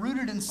that we are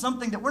rooted in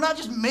something that we're not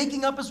just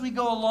making up as we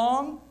go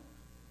along.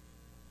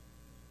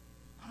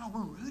 No,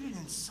 we're rooted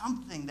in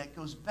something that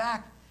goes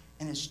back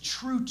and is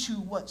true to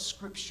what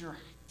Scripture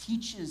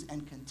teaches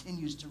and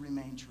continues to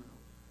remain true.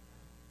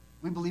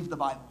 We believe the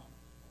Bible.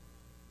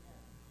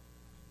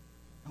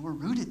 And we're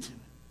rooted to it.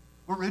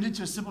 We're rooted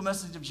to a simple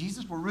message of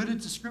Jesus. We're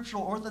rooted to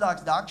scriptural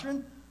orthodox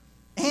doctrine.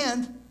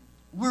 And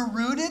we're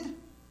rooted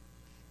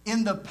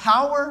in the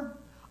power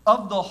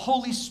of the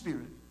Holy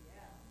Spirit.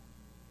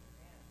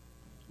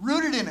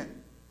 Rooted in it.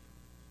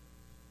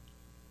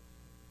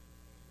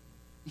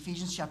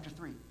 Ephesians chapter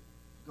 3.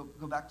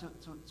 Go back to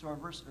our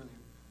verse earlier.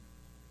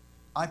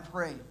 I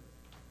pray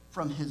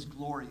from his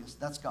glorious,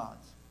 that's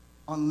God's,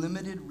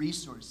 unlimited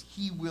resource,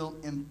 he will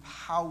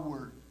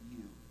empower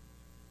you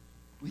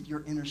with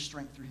your inner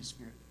strength through his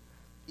Spirit.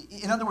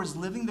 In other words,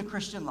 living the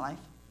Christian life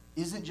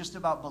isn't just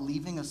about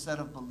believing a set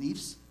of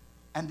beliefs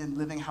and then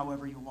living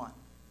however you want.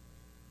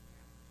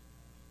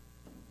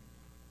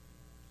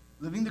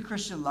 Living the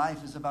Christian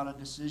life is about a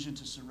decision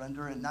to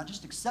surrender and not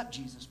just accept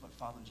Jesus, but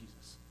follow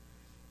Jesus.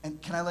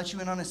 And can I let you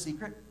in on a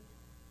secret?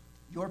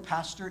 Your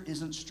pastor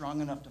isn't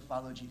strong enough to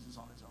follow Jesus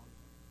on his own.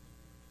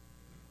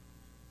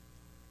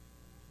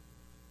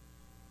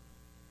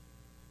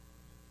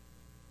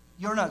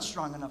 You're not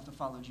strong enough to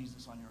follow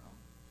Jesus on your own.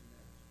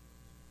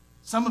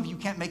 Some of you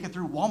can't make it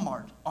through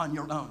Walmart on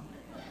your own.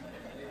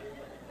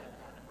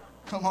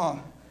 Come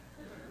on.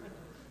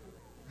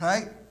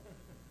 Right?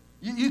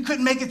 You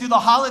couldn't make it through the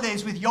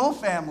holidays with your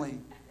family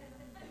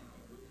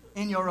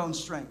in your own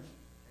strength.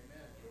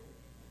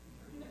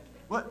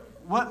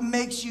 What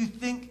makes you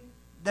think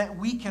that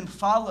we can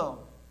follow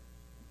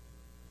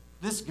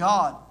this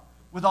God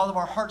with all of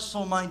our heart,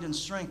 soul, mind, and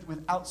strength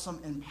without some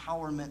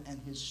empowerment and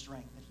his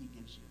strength that he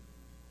gives you?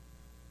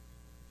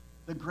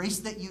 The grace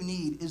that you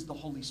need is the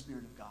Holy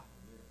Spirit of God.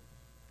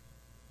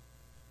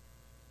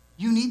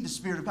 You need the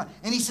Spirit of God.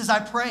 And he says, I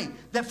pray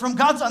that from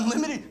God's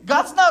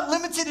not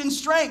limited in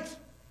strength.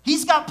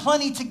 He's got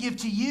plenty to give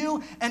to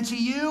you, and to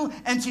you,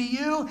 and to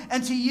you,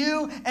 and to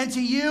you, and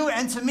to you,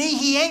 and to me.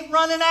 He ain't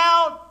running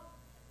out.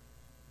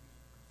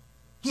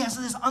 He has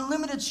this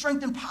unlimited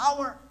strength and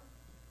power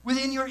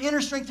within your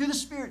inner strength through the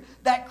Spirit,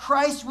 that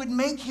Christ would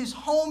make his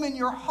home in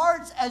your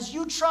hearts as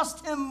you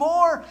trust him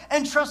more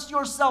and trust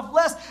yourself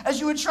less, as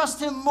you would trust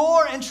him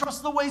more and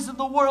trust the ways of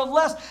the world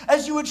less,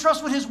 as you would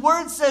trust what his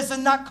word says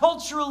and not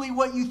culturally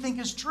what you think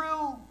is true.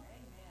 Amen.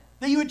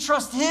 That you would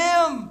trust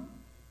him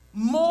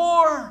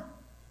more,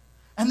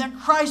 and that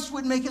Christ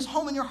would make his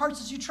home in your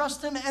hearts as you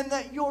trust him, and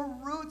that your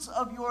roots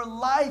of your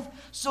life,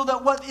 so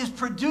that what is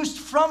produced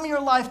from your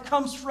life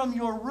comes from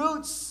your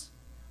roots,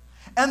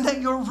 and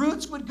that your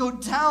roots would go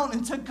down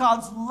into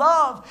God's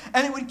love,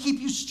 and it would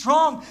keep you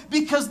strong,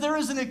 because there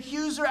is an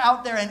accuser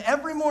out there, and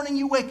every morning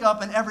you wake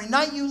up and every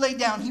night you lay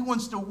down, he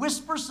wants to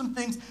whisper some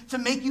things to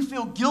make you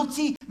feel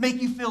guilty,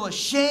 make you feel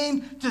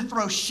ashamed, to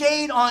throw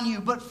shade on you.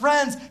 But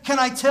friends, can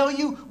I tell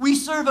you, we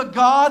serve a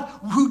God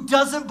who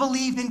doesn't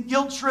believe in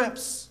guilt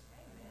trips.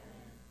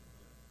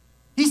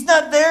 He's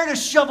not there to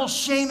shovel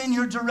shame in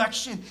your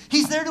direction.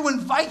 He's there to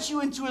invite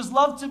you into his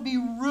love, to be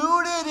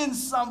rooted in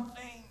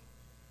something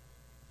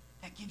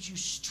that gives you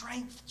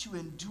strength to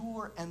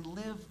endure and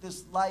live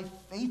this life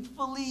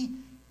faithfully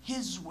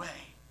his way.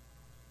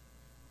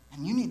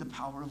 And you need the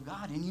power of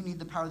God, and you need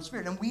the power of the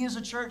Spirit. And we as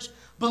a church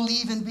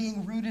believe in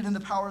being rooted in the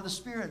power of the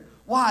Spirit.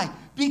 Why?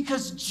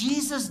 Because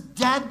Jesus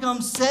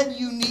dadgum said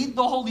you need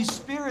the Holy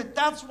Spirit.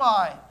 That's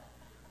why.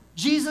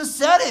 Jesus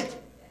said it.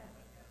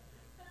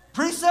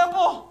 Pretty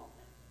simple.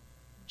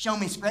 Show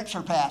me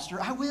scripture,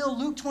 Pastor. I will.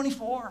 Luke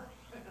 24.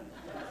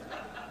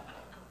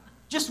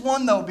 Just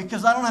one, though,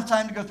 because I don't have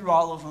time to go through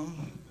all of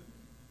them.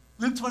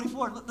 Luke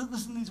 24.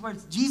 Listen to these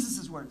words.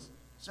 Jesus' words.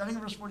 Starting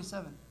in verse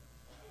 47.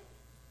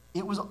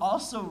 It was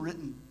also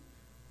written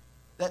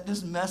that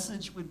this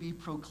message would be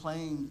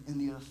proclaimed in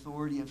the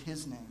authority of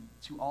his name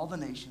to all the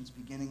nations,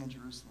 beginning in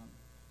Jerusalem.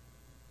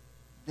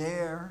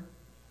 There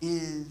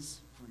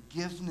is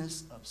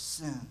forgiveness of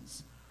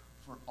sins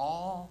for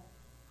all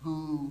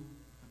who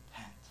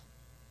repent.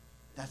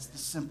 That's the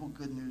simple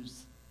good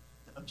news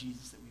of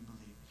Jesus that we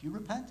believe. If you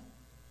repent,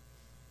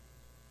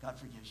 God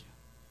forgives you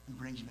and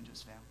brings you into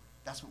his family.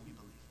 That's what we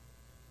believe.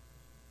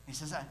 He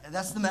says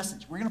that's the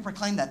message. We're going to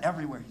proclaim that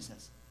everywhere, he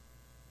says.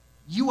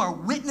 You are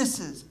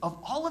witnesses of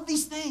all of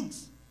these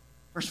things.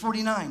 Verse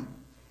 49.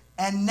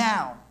 And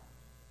now,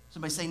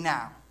 somebody say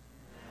now.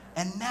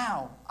 And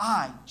now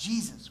I,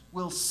 Jesus,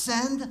 will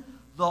send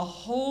the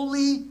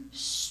Holy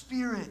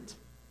Spirit,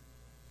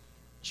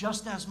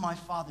 just as my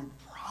Father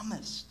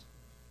promised.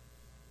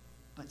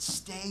 But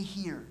stay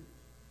here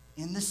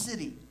in the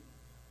city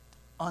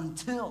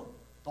until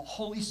the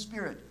Holy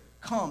Spirit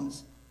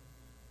comes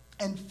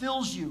and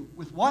fills you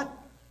with what?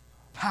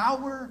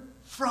 Power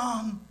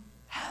from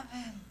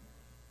heaven.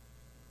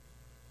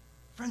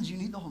 Friends, you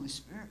need the Holy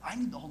Spirit. I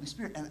need the Holy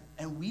Spirit.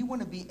 And we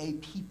want to be a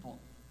people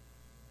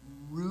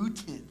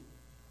rooted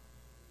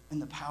in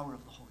the power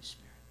of the Holy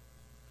Spirit.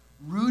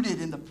 Rooted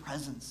in the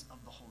presence of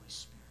the Holy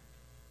Spirit.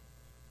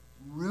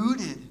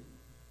 Rooted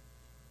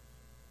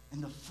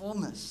in the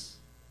fullness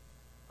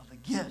of the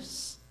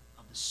gifts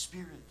of the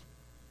Spirit.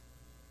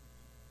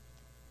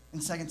 In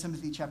 2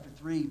 Timothy chapter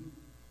 3,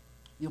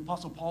 the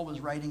Apostle Paul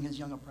was writing his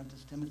young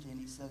apprentice Timothy, and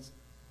he says,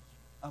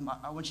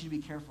 I want you to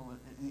be careful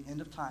at the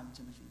end of time,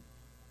 Timothy.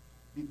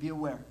 Be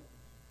aware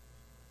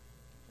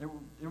There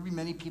will be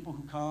many people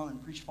who come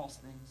and preach false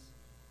things.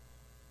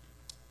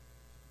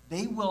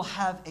 They will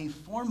have a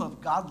form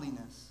of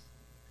godliness,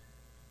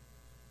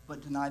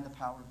 but deny the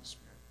power of the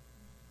Spirit.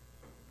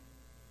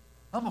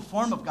 They'll have a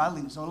form of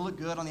godliness. So it'll look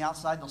good on the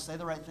outside. They'll say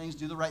the right things,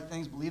 do the right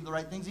things, believe the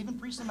right things, even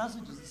preach some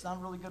messages that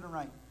sound really good and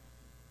right.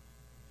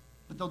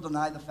 But they'll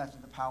deny the fact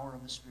that the power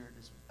of the Spirit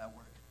is at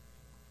work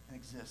and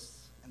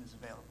exists and is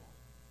available.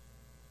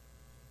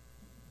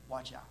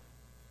 Watch out.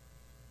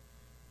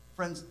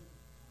 Friends,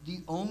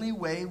 the only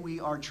way we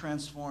are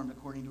transformed,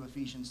 according to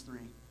Ephesians 3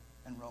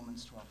 and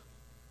Romans 12,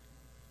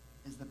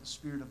 is that the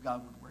Spirit of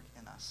God would work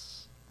in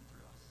us and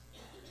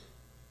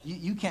through us.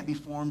 You can't be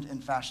formed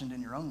and fashioned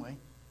in your own way.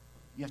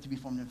 You have to be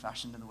formed and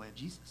fashioned in the way of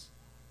Jesus.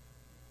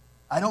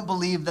 I don't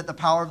believe that the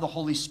power of the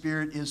Holy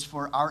Spirit is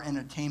for our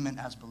entertainment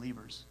as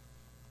believers,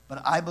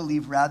 but I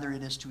believe rather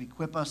it is to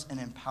equip us and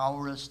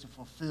empower us to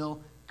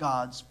fulfill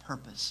God's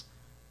purpose,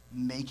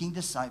 making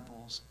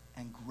disciples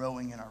and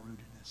growing in our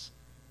rootedness.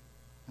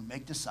 And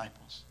make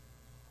disciples.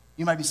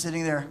 You might be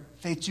sitting there,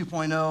 Faith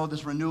 2.0,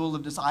 this renewal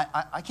of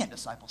I can't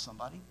disciple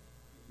somebody.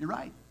 You're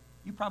right.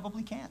 You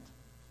probably can't.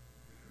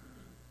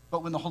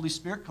 But when the Holy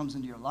Spirit comes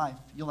into your life,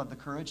 you'll have the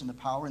courage and the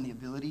power and the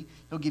ability.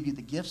 He'll give you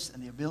the gifts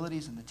and the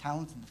abilities and the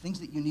talents and the things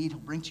that you need.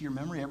 He'll bring to your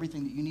memory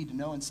everything that you need to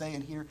know and say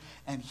and hear.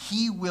 And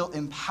he will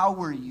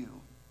empower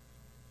you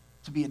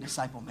to be a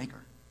disciple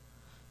maker.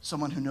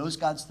 Someone who knows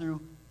God's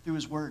through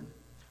his word.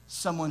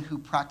 Someone who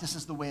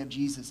practices the way of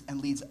Jesus and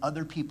leads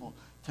other people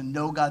to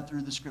know God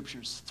through the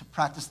scriptures, to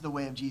practice the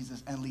way of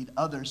Jesus and lead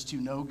others to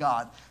know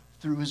God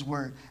through his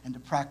word and to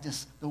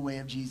practice the way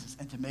of Jesus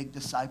and to make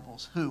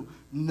disciples who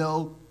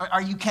know,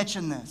 are you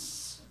catching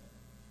this?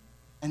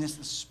 And it's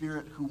the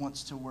Spirit who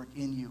wants to work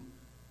in you.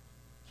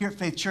 Here at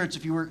Faith Church,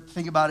 if you were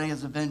think about it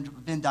as a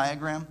Venn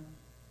diagram,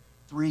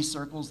 3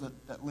 circles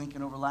that link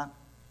and overlap.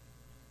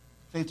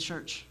 Faith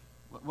Church.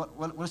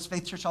 What is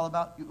Faith Church all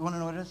about? You want to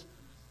know what it is?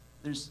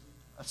 There's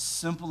a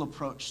simple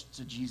approach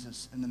to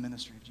Jesus and the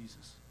ministry of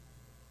Jesus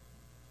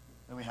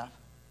that we have.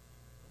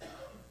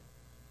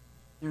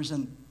 There's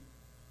an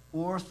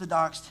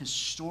orthodox,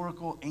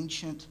 historical,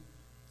 ancient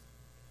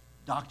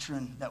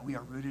doctrine that we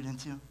are rooted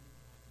into,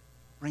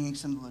 bringing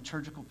some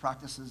liturgical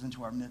practices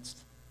into our midst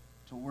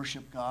to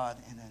worship God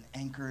in an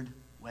anchored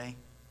way.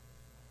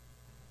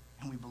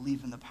 And we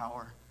believe in the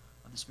power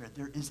of the Spirit.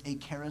 There is a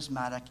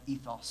charismatic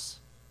ethos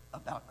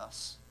about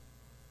us.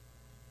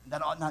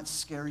 That ought not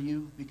scare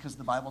you because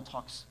the Bible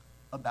talks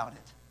about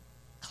it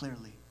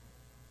clearly.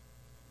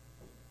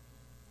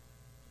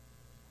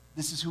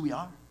 This is who we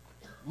are.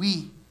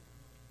 We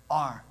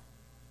are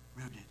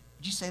rooted.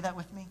 Would you say that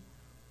with me?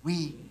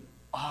 We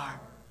are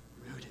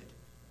rooted.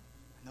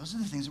 And those are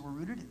the things that we're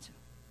rooted into.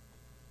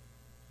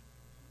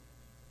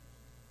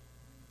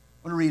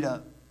 I want to read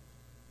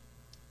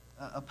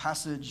a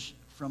passage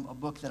from a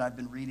book that I've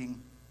been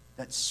reading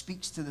that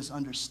speaks to this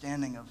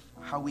understanding of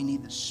how we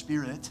need the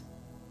Spirit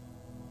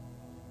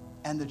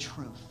and the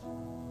truth.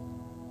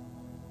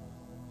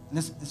 And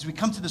as we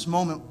come to this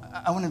moment,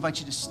 I want to invite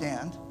you to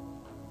stand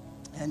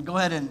and go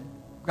ahead and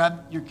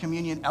grab your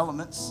communion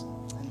elements.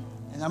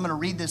 And I'm going to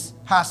read this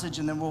passage,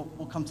 and then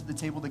we'll come to the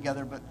table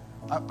together. But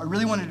I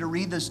really wanted to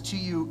read this to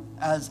you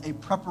as a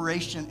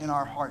preparation in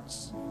our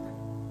hearts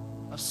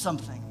of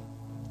something.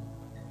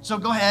 So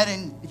go ahead,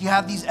 and if you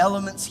have these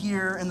elements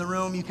here in the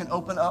room, you can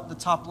open up the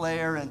top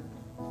layer and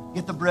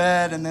get the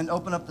bread, and then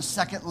open up the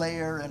second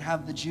layer and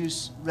have the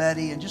juice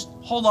ready. And just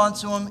hold on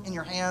to them in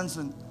your hands,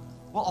 and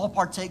we'll all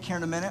partake here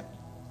in a minute.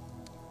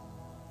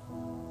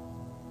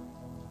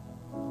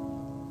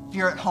 If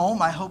you're at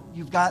home, I hope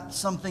you've got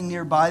something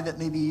nearby that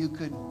maybe you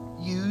could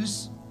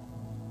use.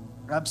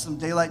 Grab some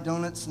Daylight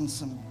Donuts and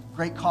some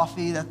great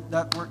coffee.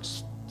 That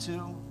works too.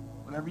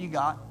 Whatever you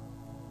got.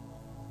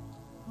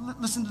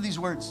 Listen to these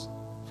words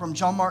from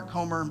John Mark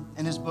Comer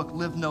in his book,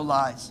 Live No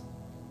Lies.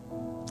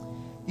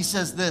 He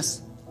says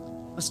this.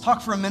 Let's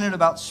talk for a minute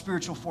about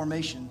spiritual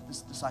formation,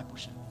 this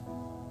discipleship.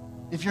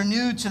 If you're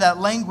new to that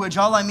language,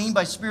 all I mean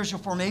by spiritual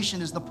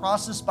formation is the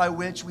process by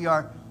which we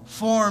are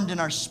formed in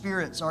our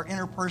spirits, our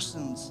inner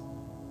persons,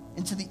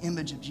 into the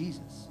image of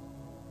Jesus.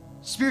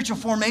 Spiritual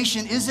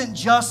formation isn't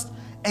just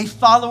a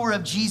follower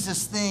of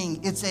Jesus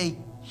thing, it's a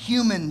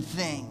human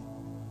thing.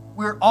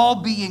 We're all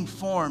being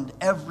formed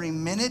every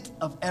minute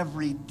of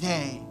every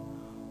day.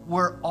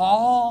 We're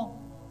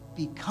all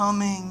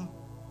becoming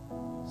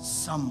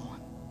someone.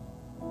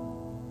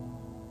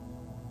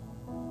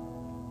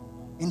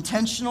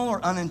 Intentional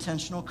or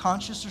unintentional,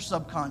 conscious or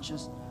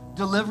subconscious,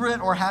 deliberate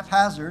or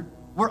haphazard,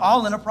 we're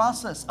all in a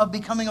process of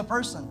becoming a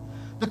person.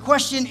 The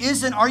question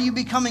isn't, are you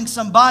becoming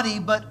somebody,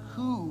 but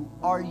who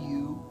are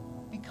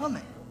you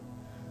becoming?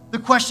 The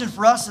question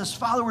for us as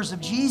followers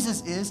of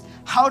Jesus is,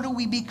 how do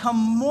we become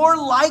more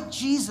like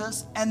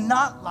Jesus and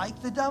not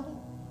like the devil?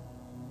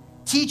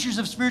 Teachers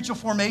of spiritual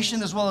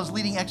formation, as well as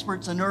leading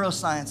experts in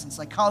neuroscience and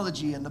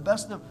psychology and the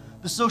best of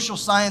the social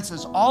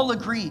sciences, all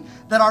agree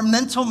that our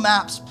mental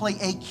maps play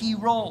a key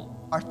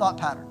role, our thought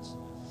patterns.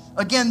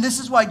 Again, this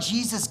is why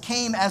Jesus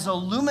came as a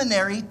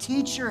luminary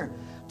teacher,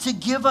 to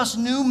give us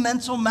new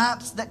mental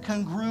maps that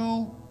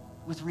congru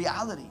with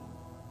reality.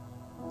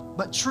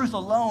 But truth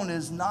alone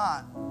is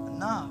not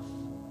enough.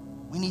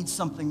 We need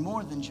something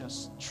more than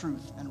just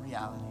truth and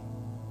reality.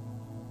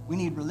 We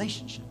need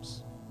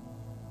relationships.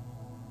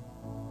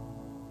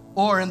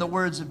 Or in the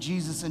words of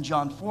Jesus in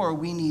John 4,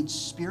 we need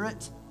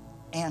spirit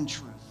and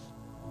truth.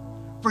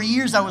 For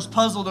years, I was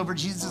puzzled over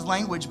Jesus'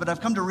 language, but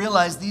I've come to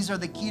realize these are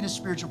the key to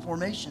spiritual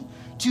formation.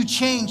 To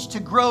change, to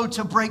grow,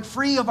 to break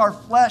free of our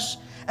flesh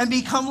and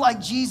become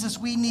like Jesus,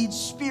 we need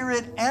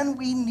spirit and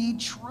we need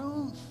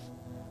truth.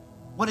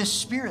 What is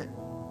spirit?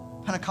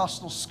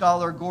 Pentecostal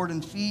scholar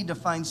Gordon Fee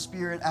defines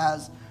spirit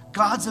as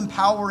God's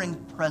empowering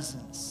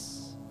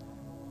presence.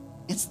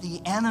 It's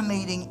the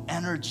animating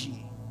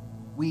energy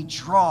we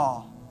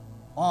draw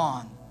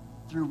on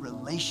through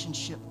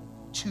relationship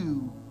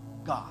to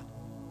God.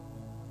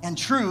 And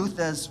truth,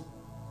 as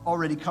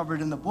already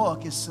covered in the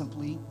book, is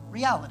simply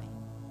reality.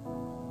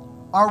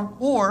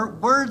 Or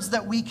words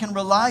that we can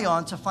rely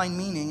on to find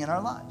meaning in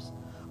our lives.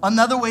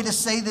 Another way to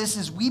say this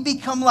is we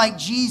become like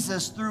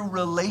Jesus through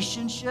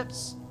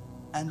relationships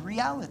and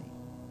reality.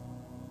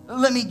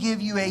 Let me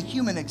give you a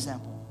human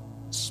example.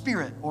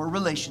 Spirit or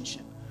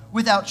relationship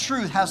without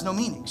truth has no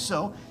meaning.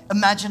 So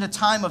imagine a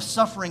time of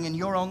suffering in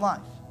your own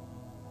life.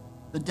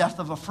 The death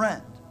of a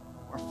friend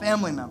or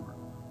family member,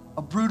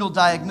 a brutal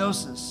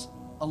diagnosis,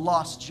 a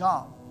lost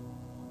job.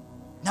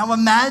 Now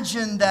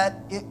imagine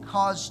that it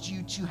caused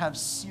you to have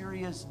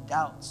serious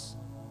doubts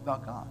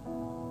about God.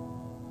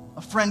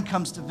 A friend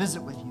comes to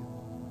visit with you,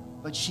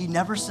 but she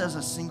never says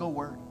a single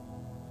word.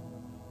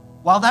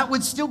 While that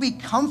would still be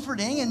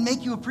comforting and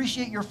make you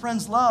appreciate your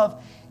friend's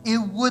love, it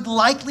would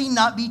likely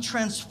not be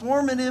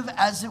transformative,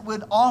 as it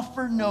would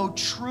offer no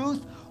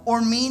truth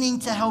or meaning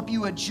to help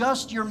you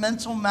adjust your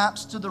mental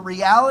maps to the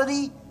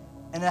reality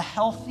in a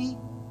healthy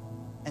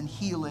and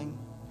healing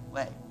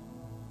way.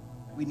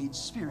 We need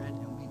spirit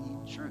and we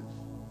need truth.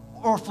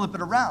 Or flip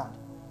it around.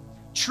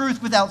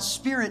 Truth without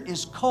spirit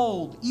is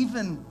cold,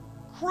 even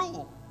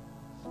cruel.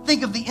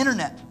 Think of the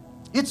internet.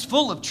 It's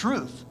full of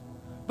truth.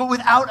 But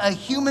without a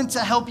human to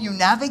help you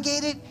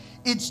navigate it,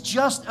 it's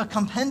just a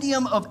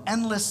compendium of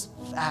endless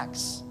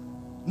facts.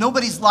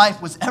 Nobody's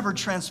life was ever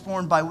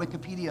transformed by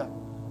Wikipedia.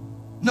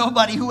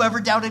 Nobody who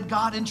ever doubted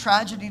God in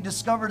tragedy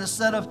discovered a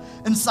set of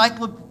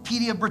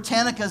Encyclopedia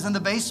Britannicas in the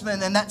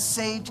basement, and that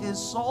saved his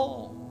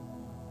soul.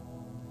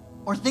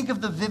 Or think of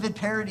the vivid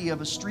parody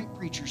of a street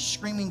preacher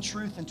screaming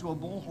truth into a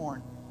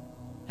bullhorn.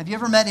 Have you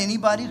ever met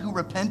anybody who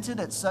repented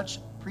at such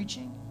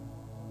preaching?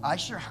 I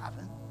sure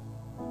haven't.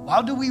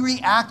 Why do we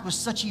react with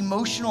such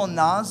emotional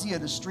nausea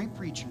to street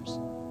preachers?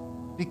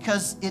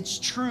 Because it's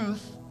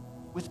truth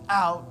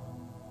without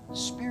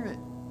spirit.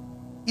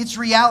 It's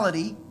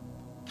reality,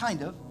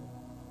 kind of,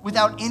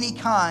 without any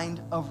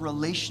kind of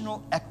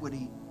relational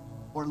equity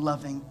or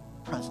loving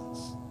presence.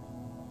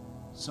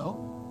 So,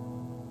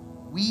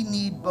 we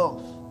need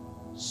both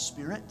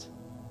spirit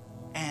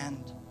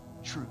and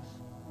truth.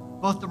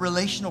 Both the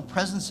relational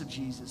presence of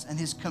Jesus and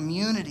his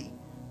community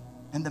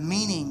and the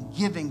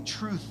meaning-giving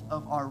truth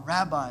of our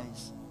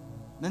rabbis'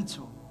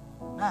 mental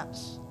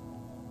maps.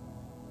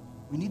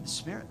 We need the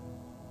spirit.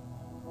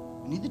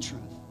 We need the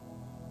truth.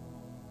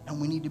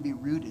 And we need to be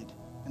rooted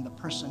in the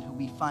person who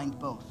we find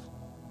both,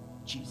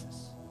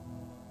 Jesus.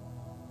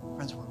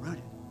 Friends, we're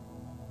rooted.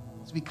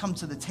 As we come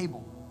to the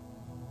table,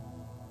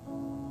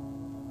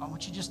 I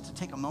want you just to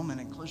take a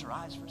moment and close your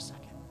eyes for a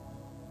second.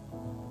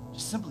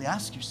 Just simply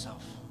ask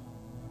yourself,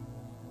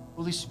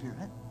 Holy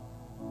Spirit,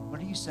 what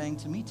are you saying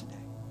to me today?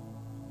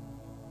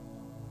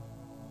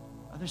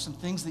 Are there some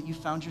things that you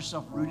found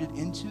yourself rooted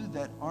into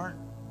that aren't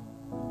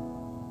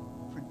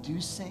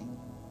producing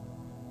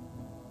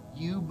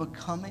you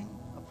becoming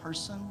a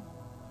person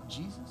of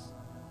Jesus?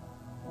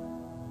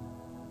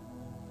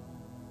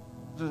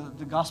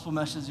 The gospel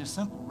message is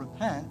simple.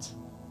 Repent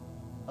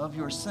of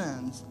your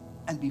sins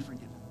and be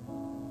forgiven.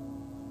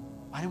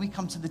 Why do we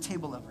come to the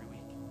table every week?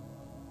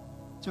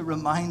 To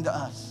remind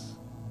us,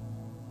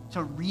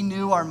 to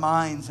renew our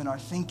minds and our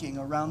thinking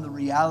around the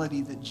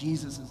reality that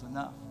Jesus is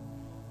enough.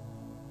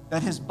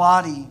 That his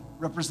body,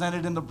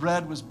 represented in the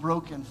bread, was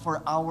broken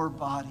for our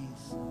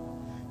bodies.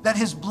 That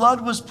his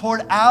blood was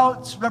poured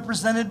out,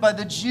 represented by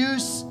the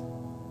juice,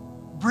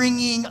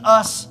 bringing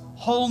us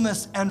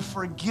wholeness and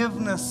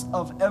forgiveness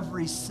of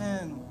every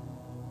sin.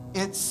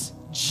 It's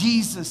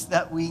Jesus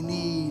that we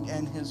need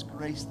and his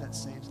grace that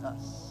saves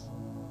us.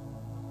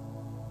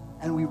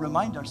 And we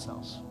remind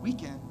ourselves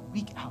week in,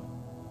 week out,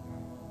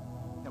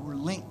 that we're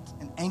linked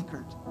and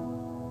anchored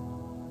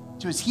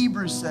to, as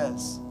Hebrews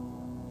says,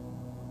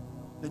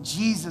 that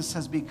Jesus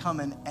has become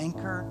an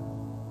anchor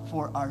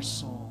for our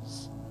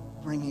souls,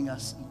 bringing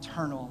us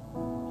eternal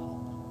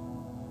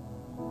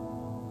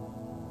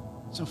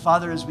hope. So,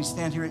 Father, as we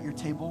stand here at your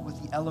table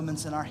with the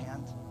elements in our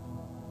hand,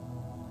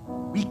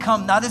 we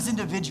come not as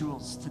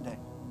individuals today,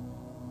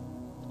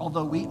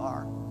 although we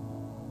are.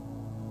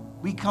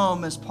 We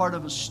come as part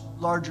of a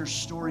larger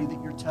story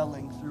that you're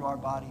telling through our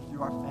body,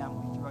 through our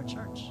family, through our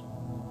church.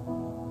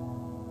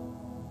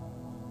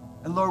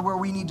 And Lord, where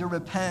we need to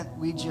repent,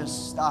 we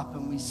just stop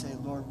and we say,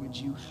 Lord, would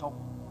you help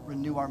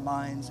renew our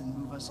minds and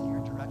move us in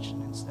your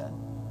direction instead.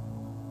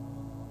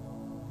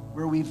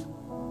 Where we've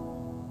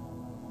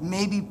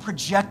maybe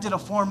projected a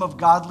form of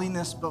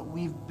godliness, but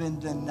we've been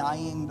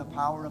denying the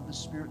power of the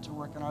Spirit to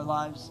work in our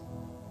lives,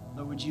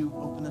 Lord, would you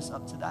open us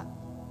up to that?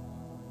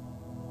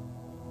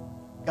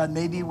 God,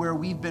 maybe where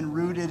we've been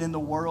rooted in the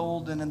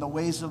world and in the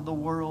ways of the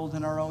world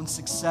and our own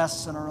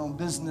success and our own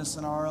business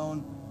and our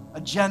own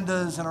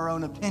agendas and our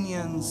own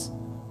opinions,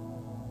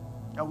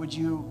 God, would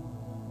you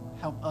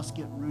help us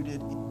get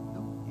rooted in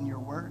you, in your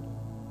word,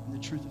 in the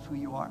truth of who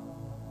you are,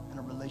 in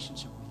a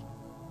relationship with you.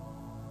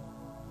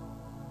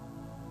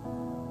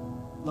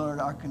 Lord,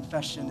 our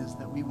confession is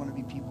that we want to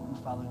be people who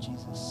follow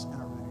Jesus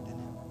and are rooted in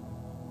him.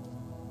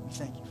 We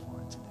thank you for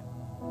it today.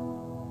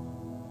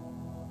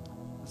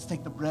 Let's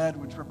take the bread,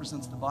 which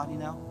represents the body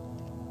now.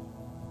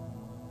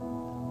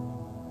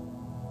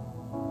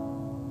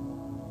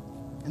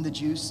 And the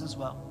juice as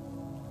well.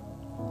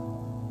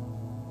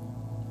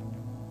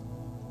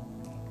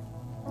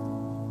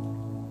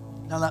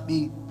 Now let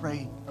me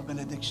pray a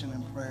benediction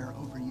and prayer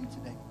over you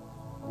today.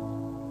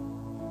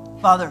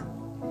 Father,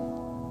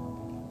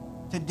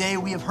 today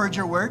we have heard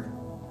your word,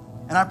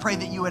 and I pray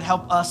that you would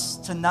help us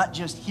to not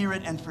just hear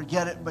it and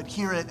forget it, but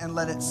hear it and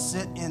let it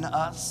sit in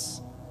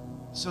us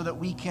so that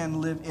we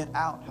can live it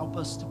out. Help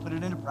us to put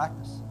it into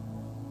practice.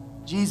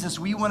 Jesus,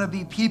 we want to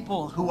be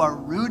people who are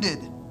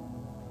rooted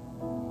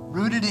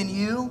in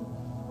you,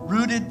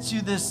 rooted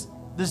to this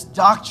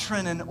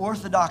doctrine and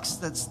orthodox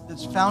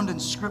that's found in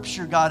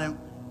Scripture, God. And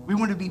we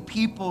want to be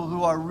people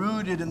who are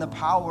rooted in the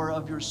power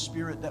of your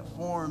Spirit that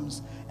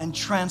forms and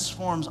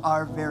transforms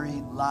our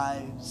very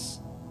lives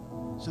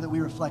so that we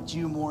reflect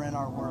you more in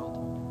our world.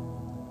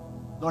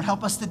 Lord,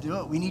 help us to do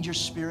it. We need your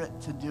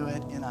Spirit to do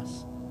it in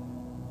us.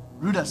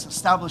 Root us,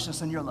 establish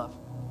us in your love.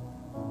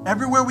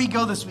 Everywhere we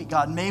go this week,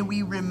 God, may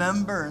we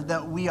remember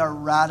that we are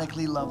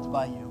radically loved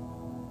by you.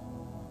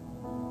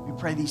 We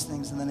pray these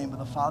things in the name of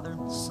the Father,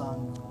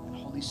 Son, and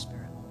Holy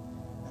Spirit.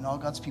 And all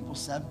God's people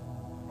said,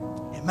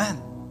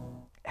 amen.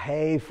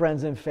 Hey,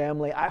 friends and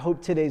family, I hope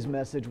today's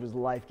message was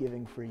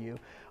life-giving for you.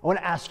 I want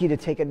to ask you to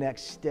take a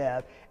next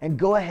step and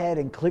go ahead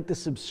and click the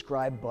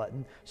subscribe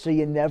button so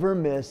you never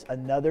miss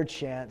another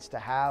chance to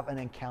have an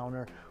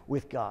encounter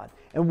with God.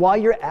 And while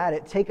you're at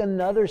it, take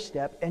another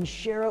step and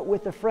share it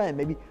with a friend.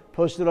 Maybe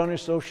post it on your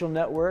social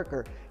network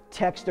or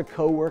text a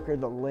coworker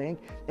the link.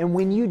 And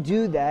when you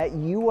do that,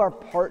 you are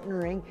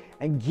partnering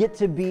and get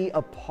to be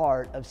a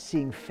part of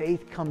seeing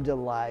faith come to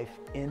life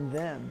in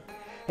them.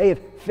 Hey,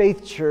 if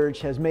Faith Church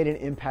has made an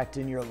impact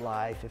in your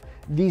life, if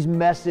these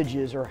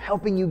messages are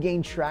helping you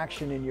gain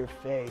traction in your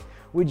faith,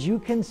 would you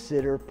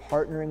consider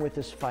partnering with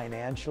us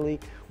financially?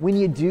 When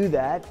you do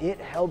that, it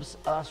helps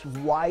us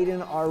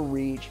widen our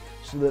reach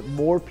so that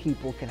more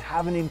people can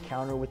have an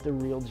encounter with the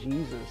real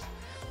Jesus.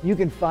 You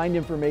can find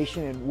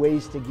information and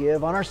ways to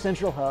give on our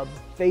central hub,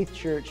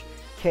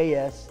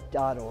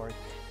 faithchurchks.org.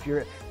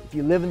 If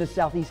you live in the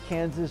Southeast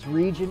Kansas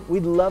region,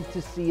 we'd love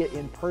to see you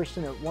in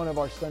person at one of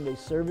our Sunday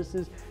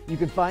services. You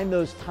can find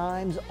those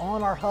times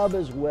on our hub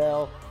as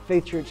well,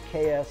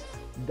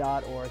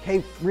 faithchurchks.org.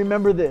 Hey,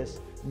 remember this,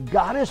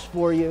 God is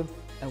for you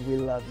and we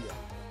love you.